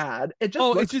anything bad. It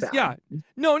just looks bad. Yeah.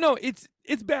 No, it's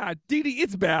bad. Dee Dee,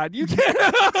 it's bad. You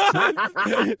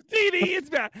can't. Dee Dee, it's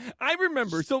bad. I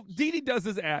remember. So Dee Dee does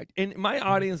this act, and my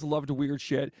audience loved weird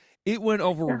shit. It went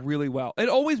over really well. It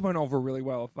always went over really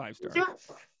well at 5 stars.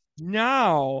 Yes.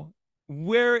 Now,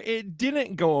 where it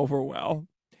didn't go over well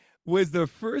was the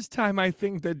first time I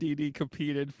think that Dee Dee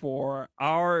competed for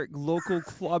our local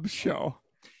club show.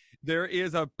 There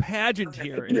is a pageant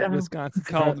here in Wisconsin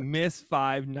called Miss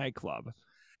 5 Nightclub.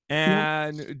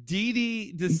 And Dee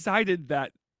Dee decided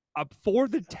that for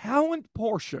the talent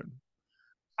portion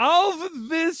of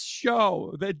this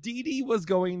show, that Dee Dee was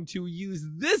going to use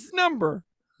this number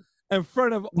in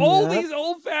front of all these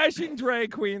old-fashioned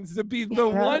drag queens to be the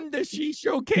one that she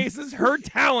showcases her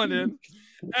talent in.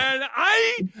 And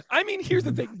I mean, here's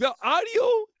the thing. The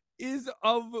audio is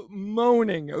of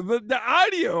moaning. The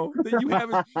audio that you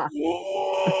have is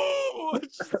whoa,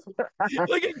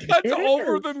 like it cuts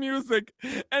over the music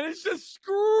and it's just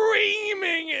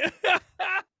screaming.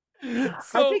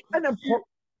 So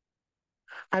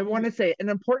I want to say an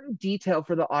important detail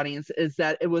for the audience is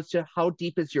that it was just how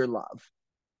deep is your love?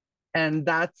 And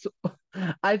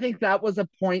I think that was a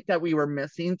point that we were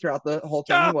missing throughout the whole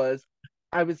thing was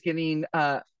I was getting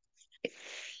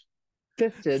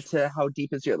fisted to how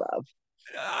deep is your love.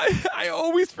 I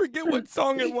always forget what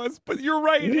song it was, but you're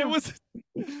right. It was,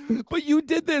 but you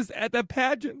did this at the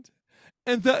pageant,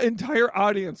 and the entire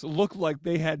audience looked like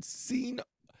they had seen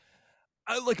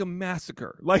like a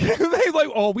massacre. Like they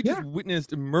we just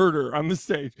witnessed murder on the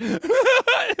stage.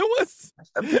 It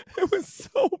was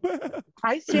so bad.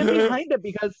 I stand behind it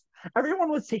because everyone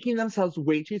was taking themselves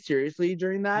way too seriously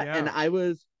during that, and I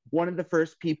was one of the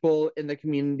first people in the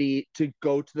community to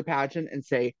go to the pageant and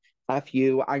say, F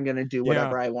you, I'm going to do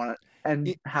whatever I want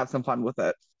and have some fun with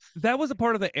it. That was a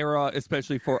part of the era,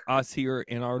 especially for us here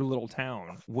in our little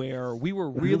town, where we were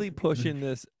really pushing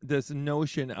this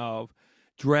notion of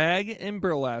drag and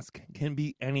burlesque can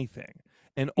be anything.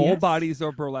 And all bodies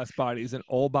are burlesque bodies, and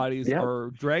all bodies are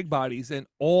drag bodies, and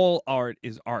all art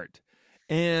is art.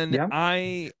 And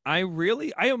I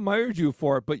admired you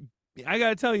for it, but I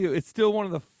gotta tell you, it's still one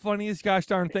of the funniest gosh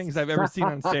darn things I've ever seen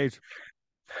on stage.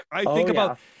 I think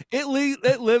about it.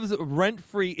 It lives rent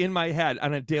free in my head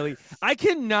on a daily. I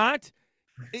cannot.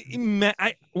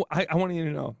 I want you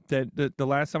to know that the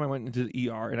last time I went into the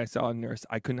ER and I saw a nurse,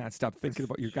 I could not stop thinking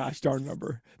about your gosh darn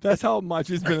number. That's how much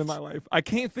it's been in my life. I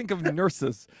can't think of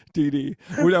nurses, Dee Dee,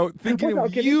 without thinking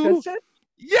of you.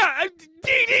 Yeah,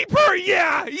 Dee Dee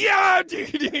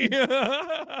Dee Dee.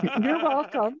 You're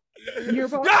welcome. You're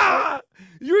welcome.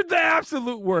 You're the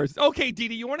absolute worst. Okay, Dee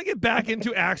Dee, you want to get back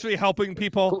into actually helping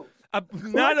people?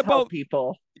 Not about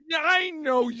people. I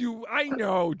know you. I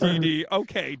know, Dee Dee.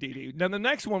 Okay, Dee Dee. Now the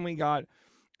next one we got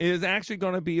is actually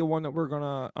going to be a one that we're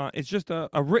gonna. It's just a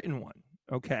written one.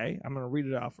 Okay, I'm gonna read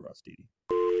it out for us, Dee Dee.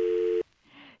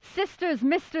 Sisters,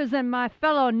 misters, and my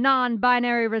fellow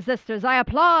non-binary resistors, I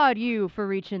applaud you for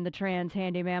reaching the Trans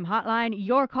Handyman hotline.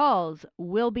 Your calls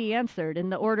will be answered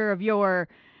in the order of your...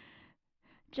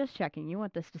 Just checking, you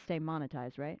want this to stay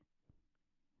monetized, right?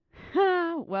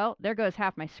 Well, there goes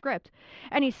half my script.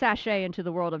 Any sachet into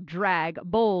the world of drag,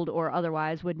 bold or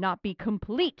otherwise, would not be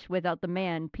complete without the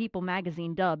man People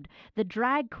magazine dubbed the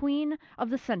drag queen of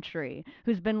the century,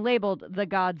 who's been labeled the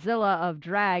Godzilla of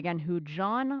drag, and who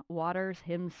John Waters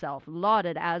himself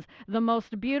lauded as the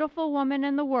most beautiful woman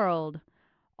in the world.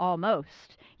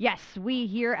 Almost. Yes, we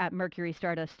here at Mercury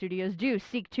Stardust Studios do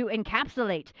seek to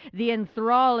encapsulate the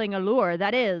enthralling allure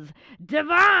that is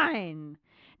divine.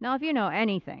 Now, if you know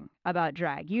anything about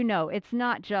drag, you know it's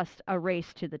not just a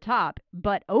race to the top,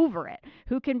 but over it.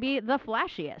 Who can be the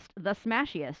flashiest, the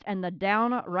smashiest, and the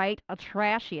downright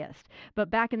trashiest?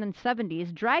 But back in the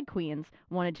 70s, drag queens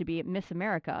wanted to be Miss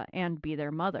America and be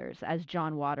their mothers, as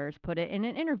John Waters put it in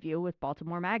an interview with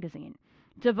Baltimore Magazine.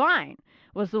 Divine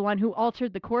was the one who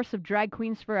altered the course of drag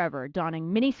queens forever,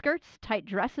 donning miniskirts, tight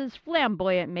dresses,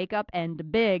 flamboyant makeup,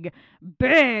 and big,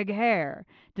 big hair.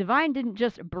 Divine didn't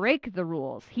just break the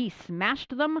rules, he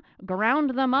smashed them,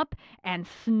 ground them up, and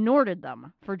snorted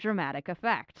them for dramatic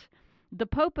effect. The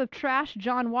Pope of Trash,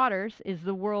 John Waters, is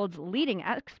the world's leading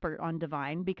expert on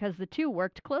Divine because the two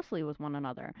worked closely with one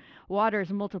another. Waters'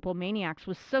 Multiple Maniacs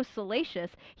was so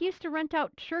salacious, he used to rent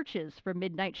out churches for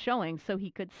midnight showings so he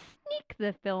could sneak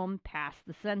the film past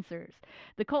the censors.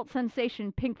 The cult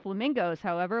sensation Pink Flamingos,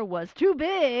 however, was too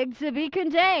big to be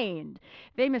contained.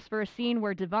 Famous for a scene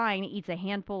where Divine eats a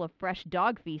handful of fresh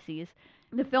dog feces,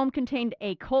 the film contained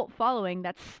a cult following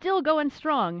that's still going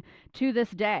strong to this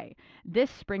day. This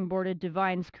springboarded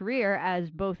Divine's career as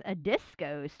both a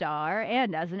disco star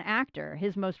and as an actor.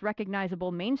 His most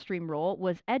recognizable mainstream role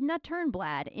was Edna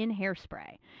Turnblad in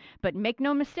Hairspray. But make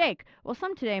no mistake, while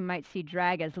some today might see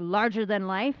drag as larger than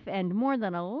life and more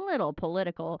than a little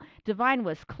political, Divine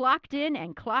was clocked in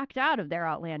and clocked out of their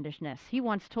outlandishness. He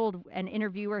once told an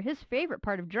interviewer his favorite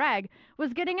part of drag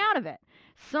was getting out of it.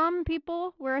 Some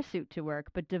people wear a suit to work,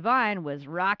 but Divine was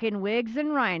rocking wigs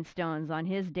and rhinestones on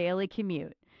his daily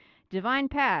commute. Divine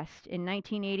passed in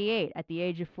 1988 at the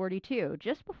age of 42,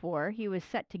 just before he was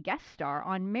set to guest star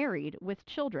on Married with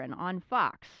Children on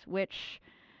Fox, which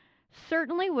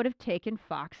certainly would have taken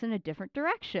Fox in a different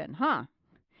direction, huh?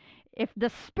 If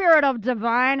the spirit of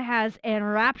Divine has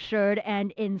enraptured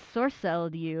and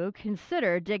ensorcelled you,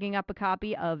 consider digging up a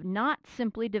copy of Not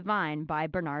Simply Divine by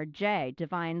Bernard J.,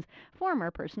 Divine's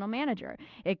former personal manager.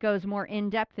 It goes more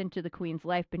in-depth into the Queen's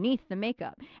life beneath the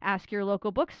makeup. Ask your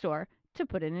local bookstore to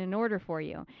put it in order for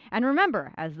you. And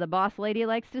remember, as the boss lady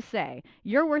likes to say,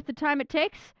 you're worth the time it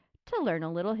takes to learn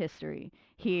a little history.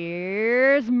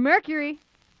 Here's Mercury.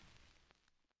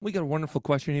 We got a wonderful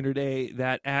question here today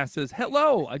that asks us,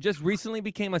 hello, I just recently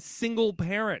became a single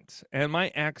parent and my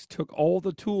ex took all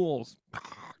the tools.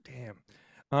 Oh,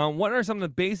 damn. What are some of the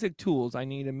basic tools I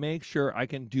need to make sure I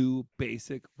can do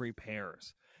basic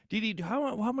repairs? Didi,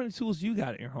 how many tools do you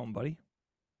got at your home, buddy?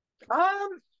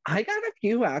 I got a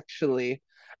few actually.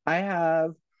 I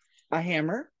have a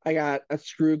hammer, I got a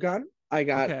screw gun, I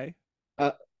got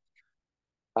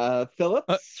a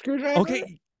Phillips screwdriver.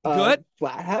 Okay, good.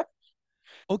 Flathead.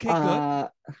 Okay, good.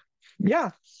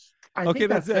 Yeah. I think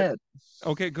that's it.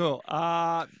 Okay, cool.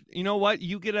 You know what?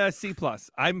 You get a C+.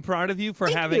 I'm proud of you for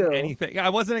having anything. I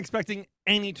wasn't expecting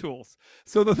any tools.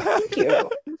 So Thank you.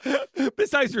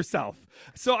 Besides yourself.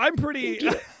 So I'm pretty.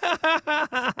 Oh,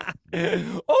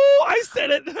 I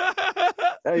said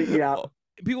it. Yeah.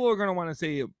 People are gonna want to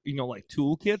say, like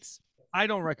toolkits. I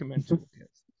don't recommend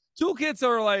toolkits. Toolkits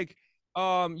are like,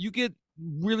 you get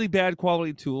really bad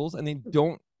quality tools, and they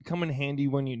don't come in handy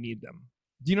when you need them.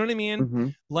 Do you know what I mean? Mm-hmm.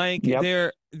 Like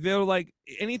they're like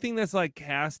anything that's like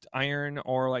cast iron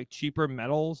or like cheaper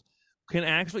metals can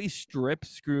actually strip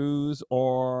screws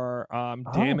or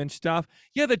damage stuff.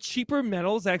 Yeah, the cheaper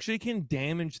metals actually can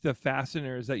damage the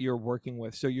fasteners that you're working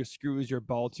with. So your screws, your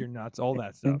bolts, your nuts, all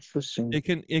that stuff. Interesting.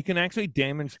 It can actually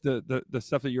damage the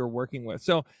stuff that you're working with.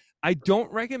 So I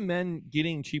don't recommend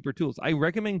getting cheaper tools. I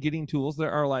recommend getting tools that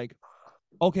are like,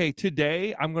 okay,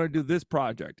 today I'm going to do this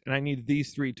project and I need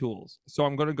these 3 tools. So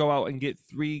I'm going to go out and get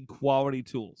 3 quality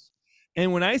tools.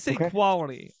 And when I say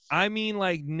quality, I mean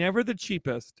like never the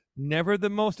cheapest, never the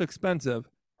most expensive,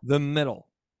 the middle.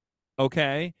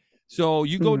 Okay? So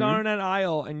you go down in that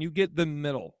aisle and you get the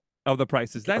middle of the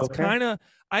prices. That's kind of,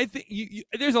 I think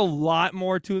there's a lot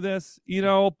more to this,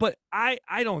 but I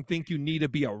don't think you need to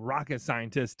be a rocket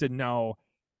scientist to know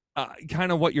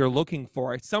kind of what you're looking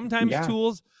for. Sometimes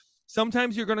tools,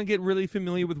 sometimes you're going to get really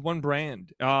familiar with one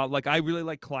brand. Like I really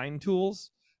like Klein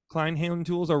tools. Klein hand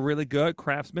tools are really good.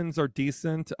 Craftsman's are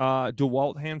decent.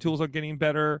 DeWalt hand tools are getting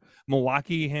better.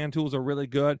 Milwaukee hand tools are really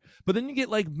good. But then you get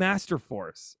like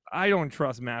Masterforce. I don't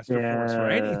trust Masterforce for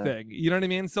anything. You know what I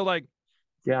mean? So like,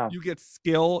 you get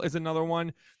Skill is another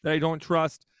one that I don't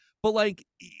trust. But like,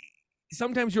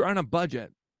 sometimes you're on a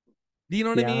budget. Do you know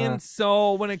what I mean?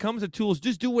 So when it comes to tools,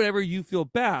 just do whatever you feel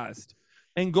best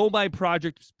and go by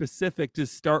project specific to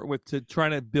start with to try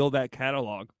to build that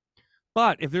catalog.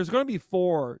 But if there's going to be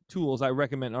 4 tools I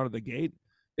recommend out of the gate,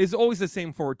 it's always the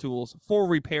same 4 tools for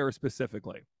repair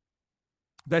specifically.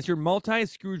 That's your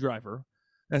multi-screwdriver.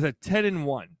 That's a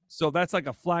 10-in-1. So that's like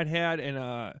a flathead and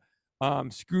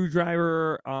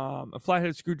screwdriver, a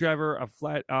flathead screwdriver,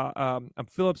 a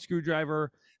Phillips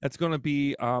screwdriver. That's going to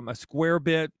be a square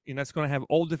bit, and that's going to have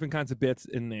all different kinds of bits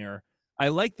in there. I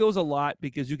like those a lot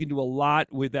because you can do a lot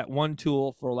with that one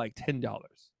tool for like $10.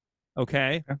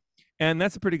 Okay? And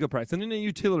that's a pretty good price. And then a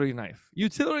utility knife.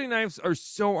 Utility knives are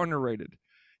so underrated.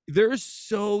 They're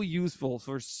so useful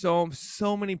for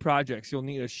so many projects you'll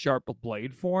need a sharp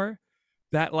blade for.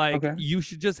 That like you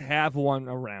should just have one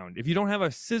around. If you don't have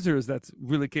a scissors that's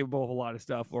really capable of a lot of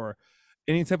stuff, or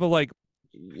any type of like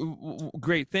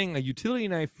great thing, a utility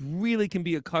knife really can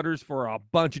be a cutters for a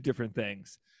bunch of different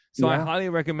things. So I highly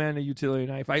recommend a utility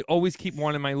knife. I always keep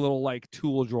one in my little like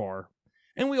tool drawer.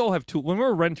 And we all have tool. When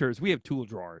we're renters, we have tool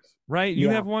drawers, right? You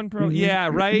have one, Pro? Yeah,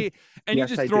 right? And you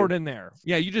just throw it in there.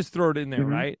 Yeah, you just throw it in there,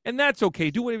 right? And that's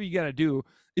okay. Do whatever you got to do.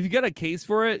 If you got a case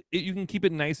for it, you can keep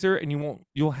it nicer, and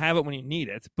you'll have it when you need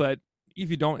it. But if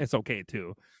you don't, it's okay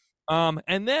too.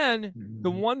 And then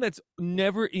the one that's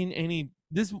never in any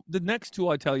the next tool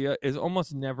I tell you is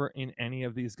almost never in any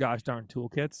of these gosh darn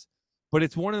toolkits, but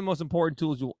it's one of the most important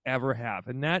tools you'll ever have,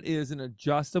 and that is an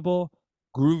adjustable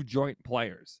groove joint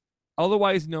pliers,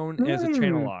 otherwise known as a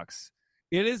channel locks.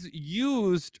 It is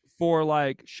used for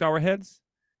like shower heads.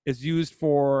 It's used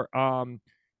for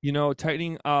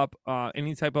tightening up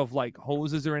any type of like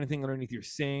hoses or anything underneath your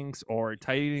sinks, or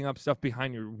tightening up stuff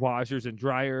behind your washers and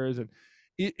dryers. And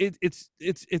it's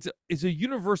a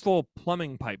universal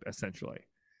plumbing pipe essentially.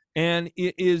 And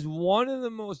it is one of the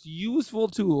most useful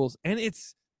tools, and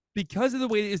it's because of the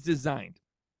way it is designed.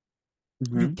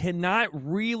 You cannot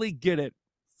really get it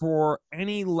for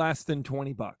any less than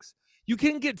 $20. You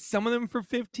can get some of them for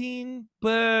 15,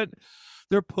 but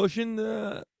they're pushing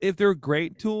if they're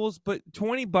great tools, but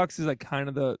 $20 is like kind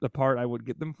of the part I would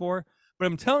get them for. But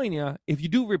I'm telling you, if you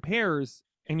do repairs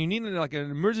and you need like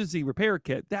an emergency repair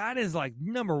kit, that is like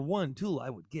number one tool I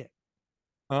would get.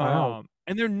 Wow.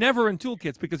 And they're never in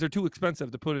toolkits because they're too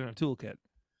expensive to put in a toolkit.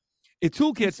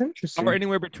 Toolkits are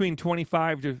anywhere between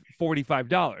 $25 to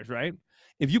 $45, right?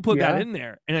 If you put that in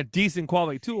there and a decent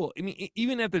quality tool, I mean,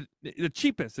 even at the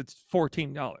cheapest, it's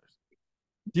 $14. Do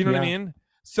you know what I mean?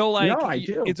 So like,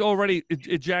 it's already,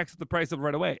 it jacks the price up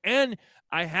right away. And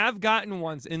I have gotten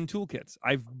ones in toolkits.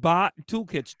 I've bought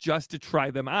toolkits just to try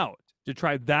them out, to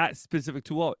try that specific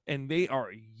tool out, and they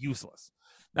are useless.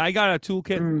 Now, I got a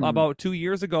toolkit about 2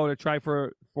 years ago to try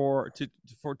to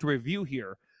review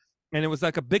here, and it was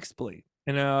like a Bixby,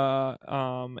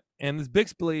 and this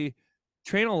Bixby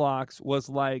channel locks was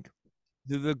like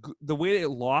the way it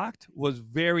locked was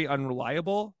very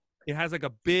unreliable. It has like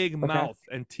a big mouth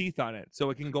and teeth on it, so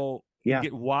it can go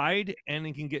get wide and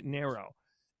it can get narrow.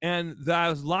 And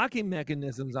those locking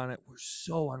mechanisms on it were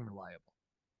so unreliable.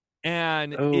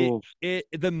 And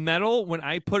the metal, when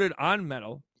I put it on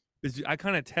metal, is I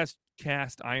kind of test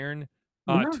cast iron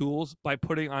tools by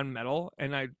putting on metal,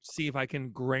 and I see if I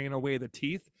can grain away the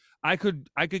teeth. I could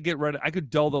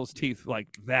dull those teeth like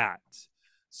that.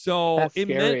 So that's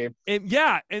scary.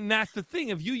 And that's the thing.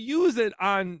 If you use it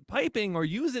on piping or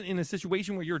use it in a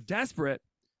situation where you're desperate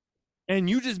and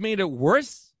you just made it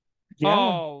worse,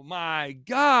 oh my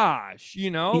gosh,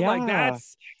 like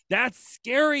that's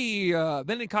scary.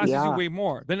 Then it costs you way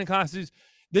more. Then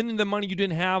the money you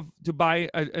didn't have to buy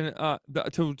to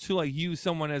like use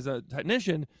someone as a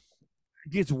technician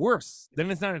gets worse. Then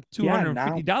it's not a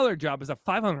 $250 job; it's a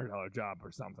 $500 job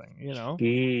or something.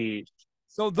 Jeez.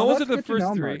 So those are the first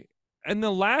three. And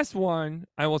the last one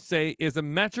I will say is a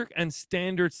metric and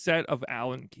standard set of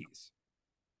Allen keys.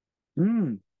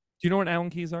 Do you know what Allen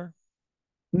keys are?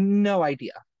 No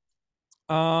idea.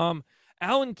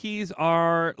 Allen keys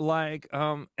are like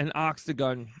an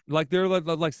octagon, like they're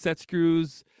like set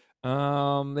screws.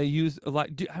 They use a lot.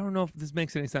 I don't know if this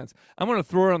makes any sense. I'm gonna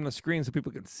throw it on the screen so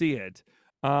people can see it.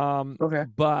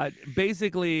 But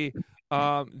basically,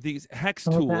 these hex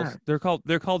tools, they're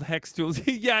called hex tools.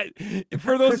 Yeah,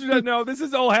 for those who don't know, this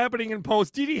is all happening in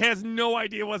post. Dee Dee has no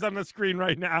idea what's on the screen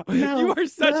right now. You are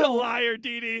such a liar,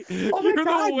 Dee Dee. Oh my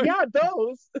God, yeah,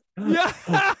 those. Yeah,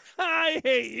 I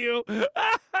hate you.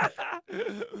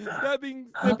 That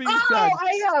being said,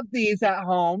 I have these at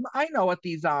home. I know what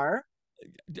these are.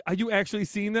 Are you actually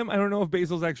seeing them? I don't know if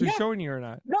Basil's actually showing you or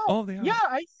not. No. Oh, they are. Yeah,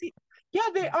 I see. Yeah,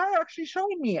 they are actually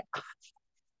showing me.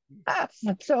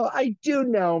 So I do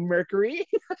know, Mercury.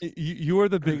 You are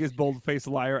the biggest bold-faced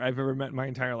liar I've ever met in my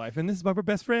entire life, and this is why we're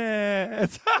best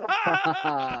friends.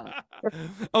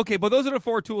 Okay, but those are the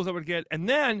 4 tools I would get, and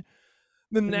then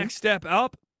the next step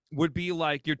up would be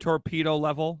like your torpedo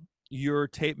level, your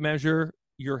tape measure,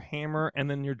 your hammer, and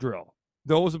then your drill.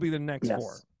 Those will be the next 4.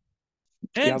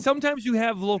 And sometimes you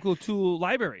have local tool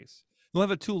libraries. They'll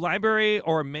have a tool library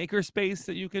or a maker space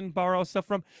that you can borrow stuff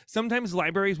from. Sometimes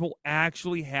libraries will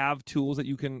actually have tools that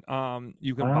you can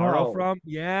borrow from.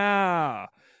 Yeah.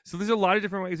 So there's a lot of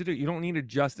different ways to do it. You don't need to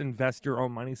just invest your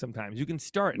own money sometimes. You can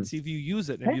start and see if you use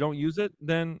it. And if you don't use it,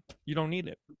 then you don't need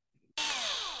it.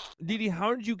 Didi,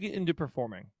 how did you get into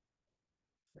performing?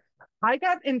 I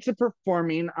got into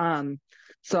performing.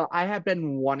 So I have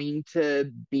been wanting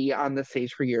to be on the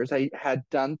stage for years. I had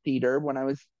done theater when I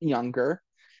was younger.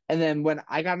 And then when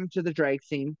I got into the drag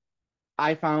scene,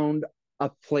 I found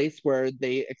a place where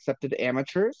they accepted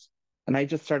amateurs, and I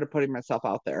just started putting myself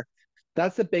out there.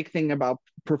 That's the big thing about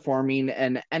performing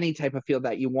and any type of field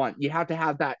that you want. You have to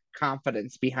have that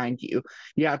confidence behind you.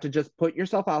 You have to just put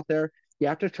yourself out there. You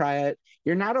have to try it.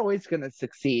 You're not always going to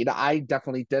succeed. I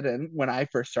definitely didn't when I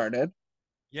first started.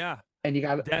 Yeah. And you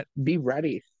got to be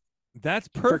ready. That's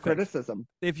perfect. For criticism.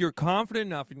 If you're confident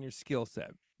enough in your skill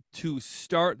set to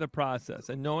start the process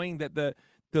and knowing that the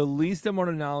least amount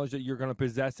of knowledge that you're going to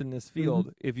possess in this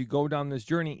field, if you go down this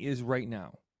journey, is right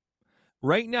now.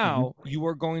 Right now, you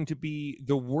are going to be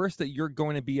the worst that you're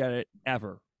going to be at it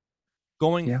ever.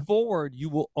 Going forward, you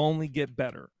will only get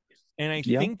better. And I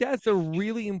think that's a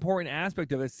really important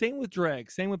aspect of it. Same with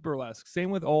drag, same with burlesque,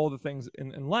 same with all the things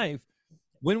in life.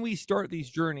 When we start these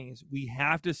journeys, we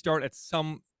have to start at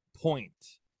some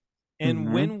point.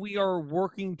 And when we are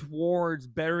working towards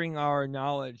bettering our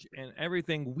knowledge and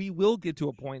everything, we will get to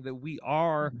a point that we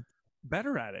are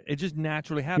better at it. It just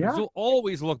naturally happens. You'll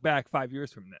always look back 5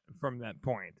 years from that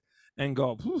point and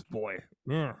go, boy.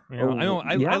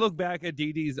 I look back at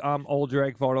Didi's old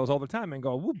drag photos all the time and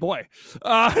go, oh boy.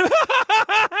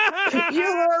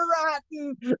 You were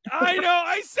rotten. I know.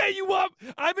 I set you up.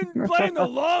 I've been playing the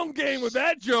long game with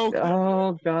that joke.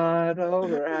 Oh God. All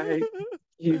right.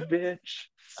 You bitch.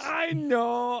 I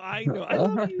know. I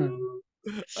love you.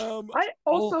 I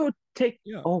also take.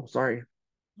 Yeah. Oh, sorry.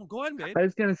 No, go on, babe. I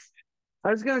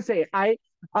was gonna say I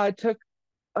took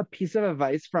a piece of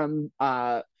advice from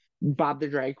Bob the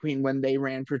Drag Queen when they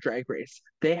ran for Drag Race.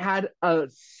 They had a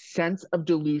sense of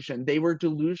delusion. They were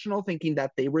delusional, thinking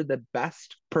that they were the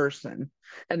best person,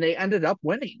 and they ended up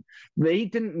winning. They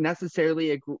didn't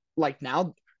necessarily agree. Like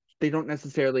now, they don't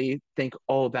necessarily think,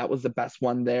 oh, that was the best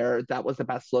one there, that was the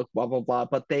best look, blah, blah, blah.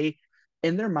 But they,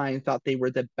 in their mind, thought they were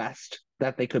the best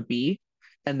that they could be.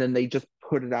 And then they just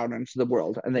put it out into the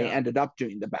world, and they ended up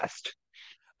doing the best.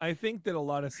 I think that a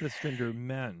lot of cisgender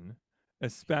men,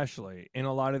 especially in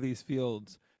a lot of these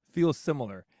fields, feel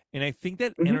similar. And I think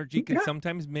that energy can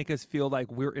sometimes make us feel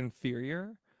like we're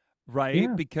inferior, right?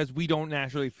 Yeah. Because we don't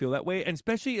naturally feel that way. And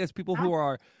especially as people who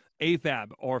are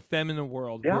AFAB or femme in the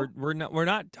world, we're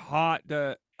not taught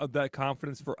that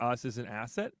confidence for us is an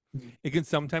asset. It can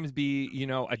sometimes be,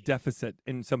 a deficit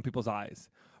in some people's eyes,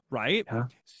 right? Yeah.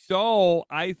 So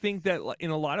I think that in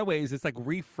a lot of ways, it's like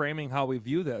reframing how we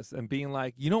view this and being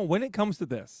like, when it comes to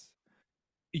this,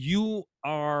 you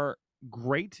are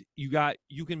great. You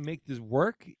can make this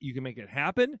work. You can make it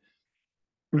happen.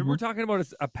 We're talking about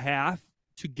a path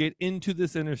to get into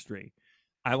this industry.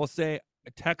 I will say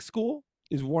a tech school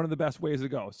is one of the best ways to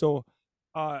go. So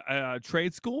a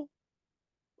trade school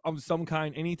of some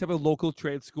kind, any type of local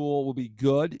trade school will be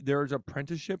good. There's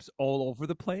apprenticeships all over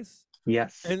the place.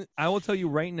 Yes. And I will tell you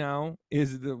right now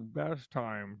is the best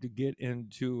time to get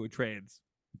into trades,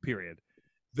 period.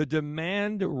 The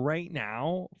demand right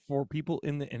now for people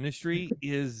in the industry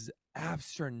is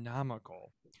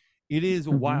astronomical. It is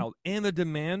wild. And the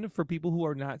demand for people who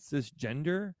are not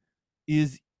cisgender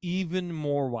is even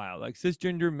more wild. Like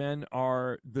cisgender men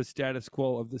are the status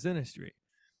quo of this industry.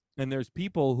 And there's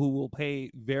people who will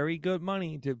pay very good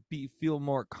money to feel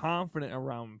more confident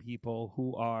around people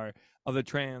who are of the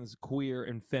trans, queer,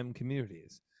 and femme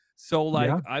communities. So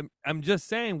I'm just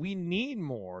saying we need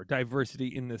more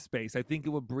diversity in this space. I think it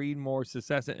would breed more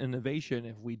success and innovation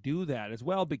if we do that as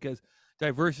well, because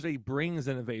diversity brings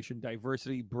innovation.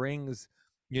 Diversity brings,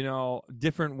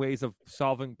 different ways of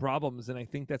solving problems. And I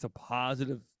think that's a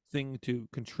positive thing to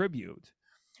contribute.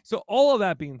 So all of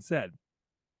that being said,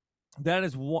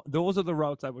 those are the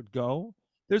routes I would go.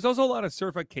 There's also a lot of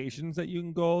certifications that you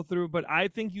can go through, but I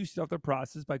think you start the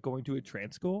process by going to a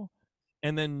trans school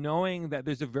and then knowing that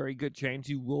there's a very good chance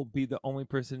you will be the only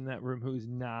person in that room who's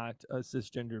not a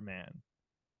cisgender man.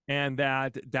 And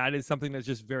that is something that's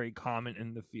just very common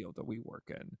in the field that we work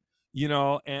in,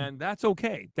 and that's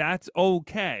okay. That's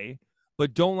okay.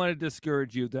 But don't let it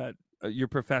discourage you that your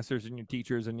professors and your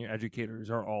teachers and your educators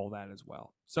are all that as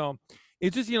well. So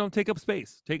it's just, take up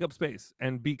space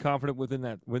and be confident within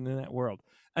that world.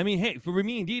 I mean, hey, for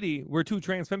me and Didi, we're two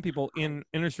trans femme people in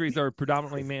industries that are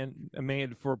predominantly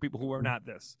made for people who are not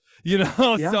this,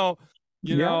 So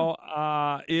You know,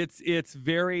 it's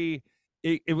very,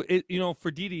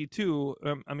 for Dee Dee too.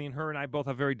 I mean, her and I both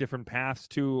have very different paths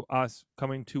to us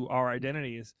coming to our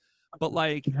identities. But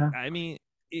like, I mean,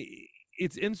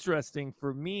 it's interesting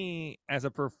for me as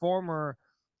a performer.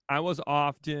 I was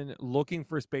often looking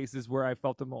for spaces where I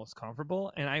felt the most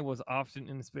comfortable, and I was often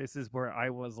in spaces where I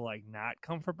was like not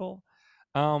comfortable.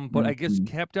 But I just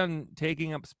kept on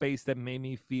taking up space that made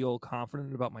me feel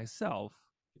confident about myself.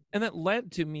 And that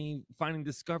led to me finding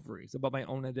discoveries about my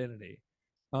own identity.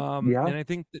 And I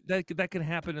think that can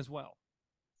happen as well.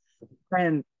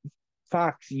 And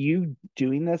Fox, you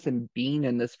doing this and being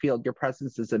in this field, your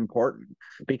presence is important,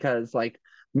 because like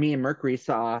me and Mercury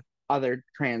saw other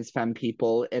trans femme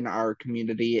people in our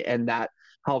community, and that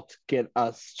helped get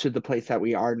us to the place that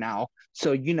we are now.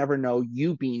 So you never know,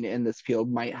 you being in this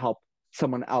field might help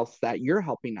someone else that you're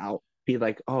helping out be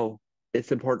like, oh,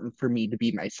 it's important for me to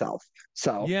be myself.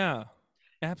 So yeah,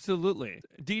 absolutely.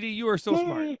 Dee Dee, you are so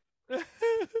smart.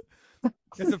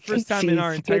 That's the first time in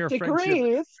our entire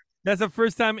friendship. That's the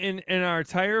first time in our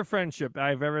entire friendship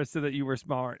I've ever said that you were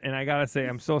smart. And I gotta say,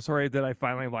 I'm so sorry that I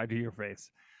finally lied to your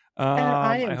face. And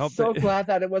I am so glad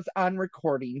that it was on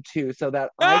recording too, so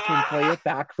that I can play it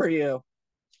back for you.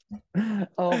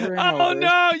 Over and over.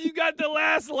 No, you got the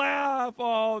last laugh.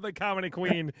 Oh, the comedy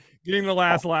queen getting the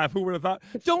last laugh. Who would have thought?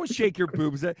 Don't shake your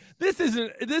boobs. This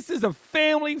is a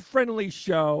family friendly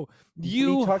show.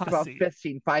 We talked about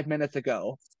fisting 5 minutes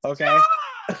ago. Okay.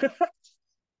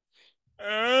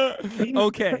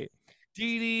 Okay.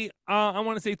 Dee Dee, I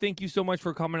want to say thank you so much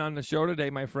for coming on the show today,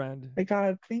 my friend. My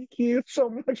God, thank you so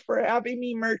much for having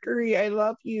me, Mercury. I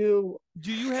love you.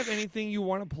 Do you have anything you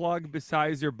want to plug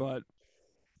besides your butt?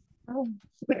 Oh,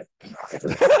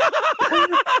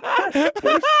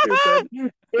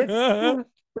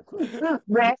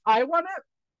 I want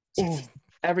to.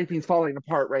 Everything's falling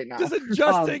apart right now. Just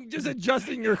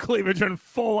adjusting your cleavage in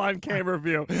full on camera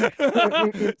view.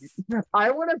 I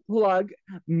want to plug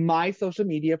my social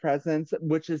media presence,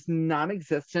 which is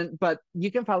non-existent, but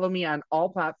you can follow me on all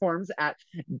platforms at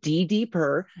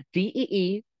DDPurr,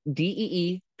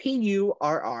 DEEDEEPURR.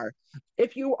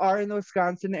 If you are in the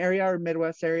Wisconsin area or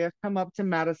Midwest area, come up to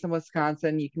Madison,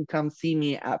 Wisconsin. You can come see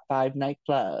me at Five Night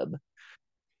Club.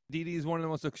 Dee Dee is one of the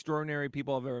most extraordinary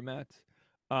people I've ever met.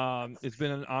 It's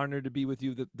been an honor to be with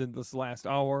you this last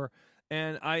hour.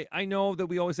 And I know that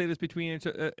we always say this between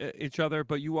each other,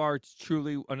 but you are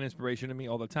truly an inspiration to me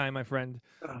all the time, my friend.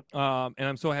 And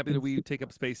I'm so happy that we take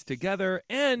up space together.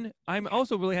 And I'm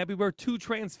also really happy we're two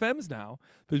trans femmes now,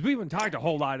 because we haven't talked a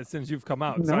whole lot since you've come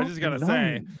out. So I just got to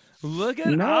say, look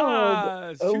at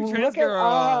us. Two trans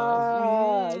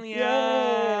girls.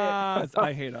 Yes.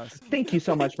 I hate us. Thank you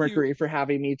so much, Mercury, for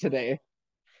having me today.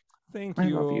 Thank you.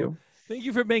 I love you. Thank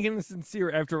you for making it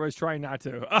sincere after I was trying not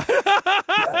to.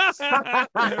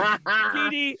 Dee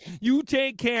Dee, you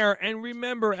take care. And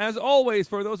remember, as always,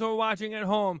 for those who are watching at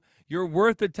home, you're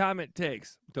worth the time it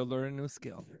takes to learn a new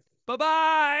skill.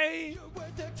 Bye-bye. You're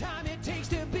worth the time it takes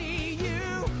to be you.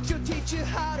 She'll teach you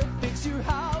how to fix your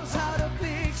house, how to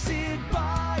fix it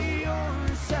by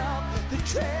yourself. The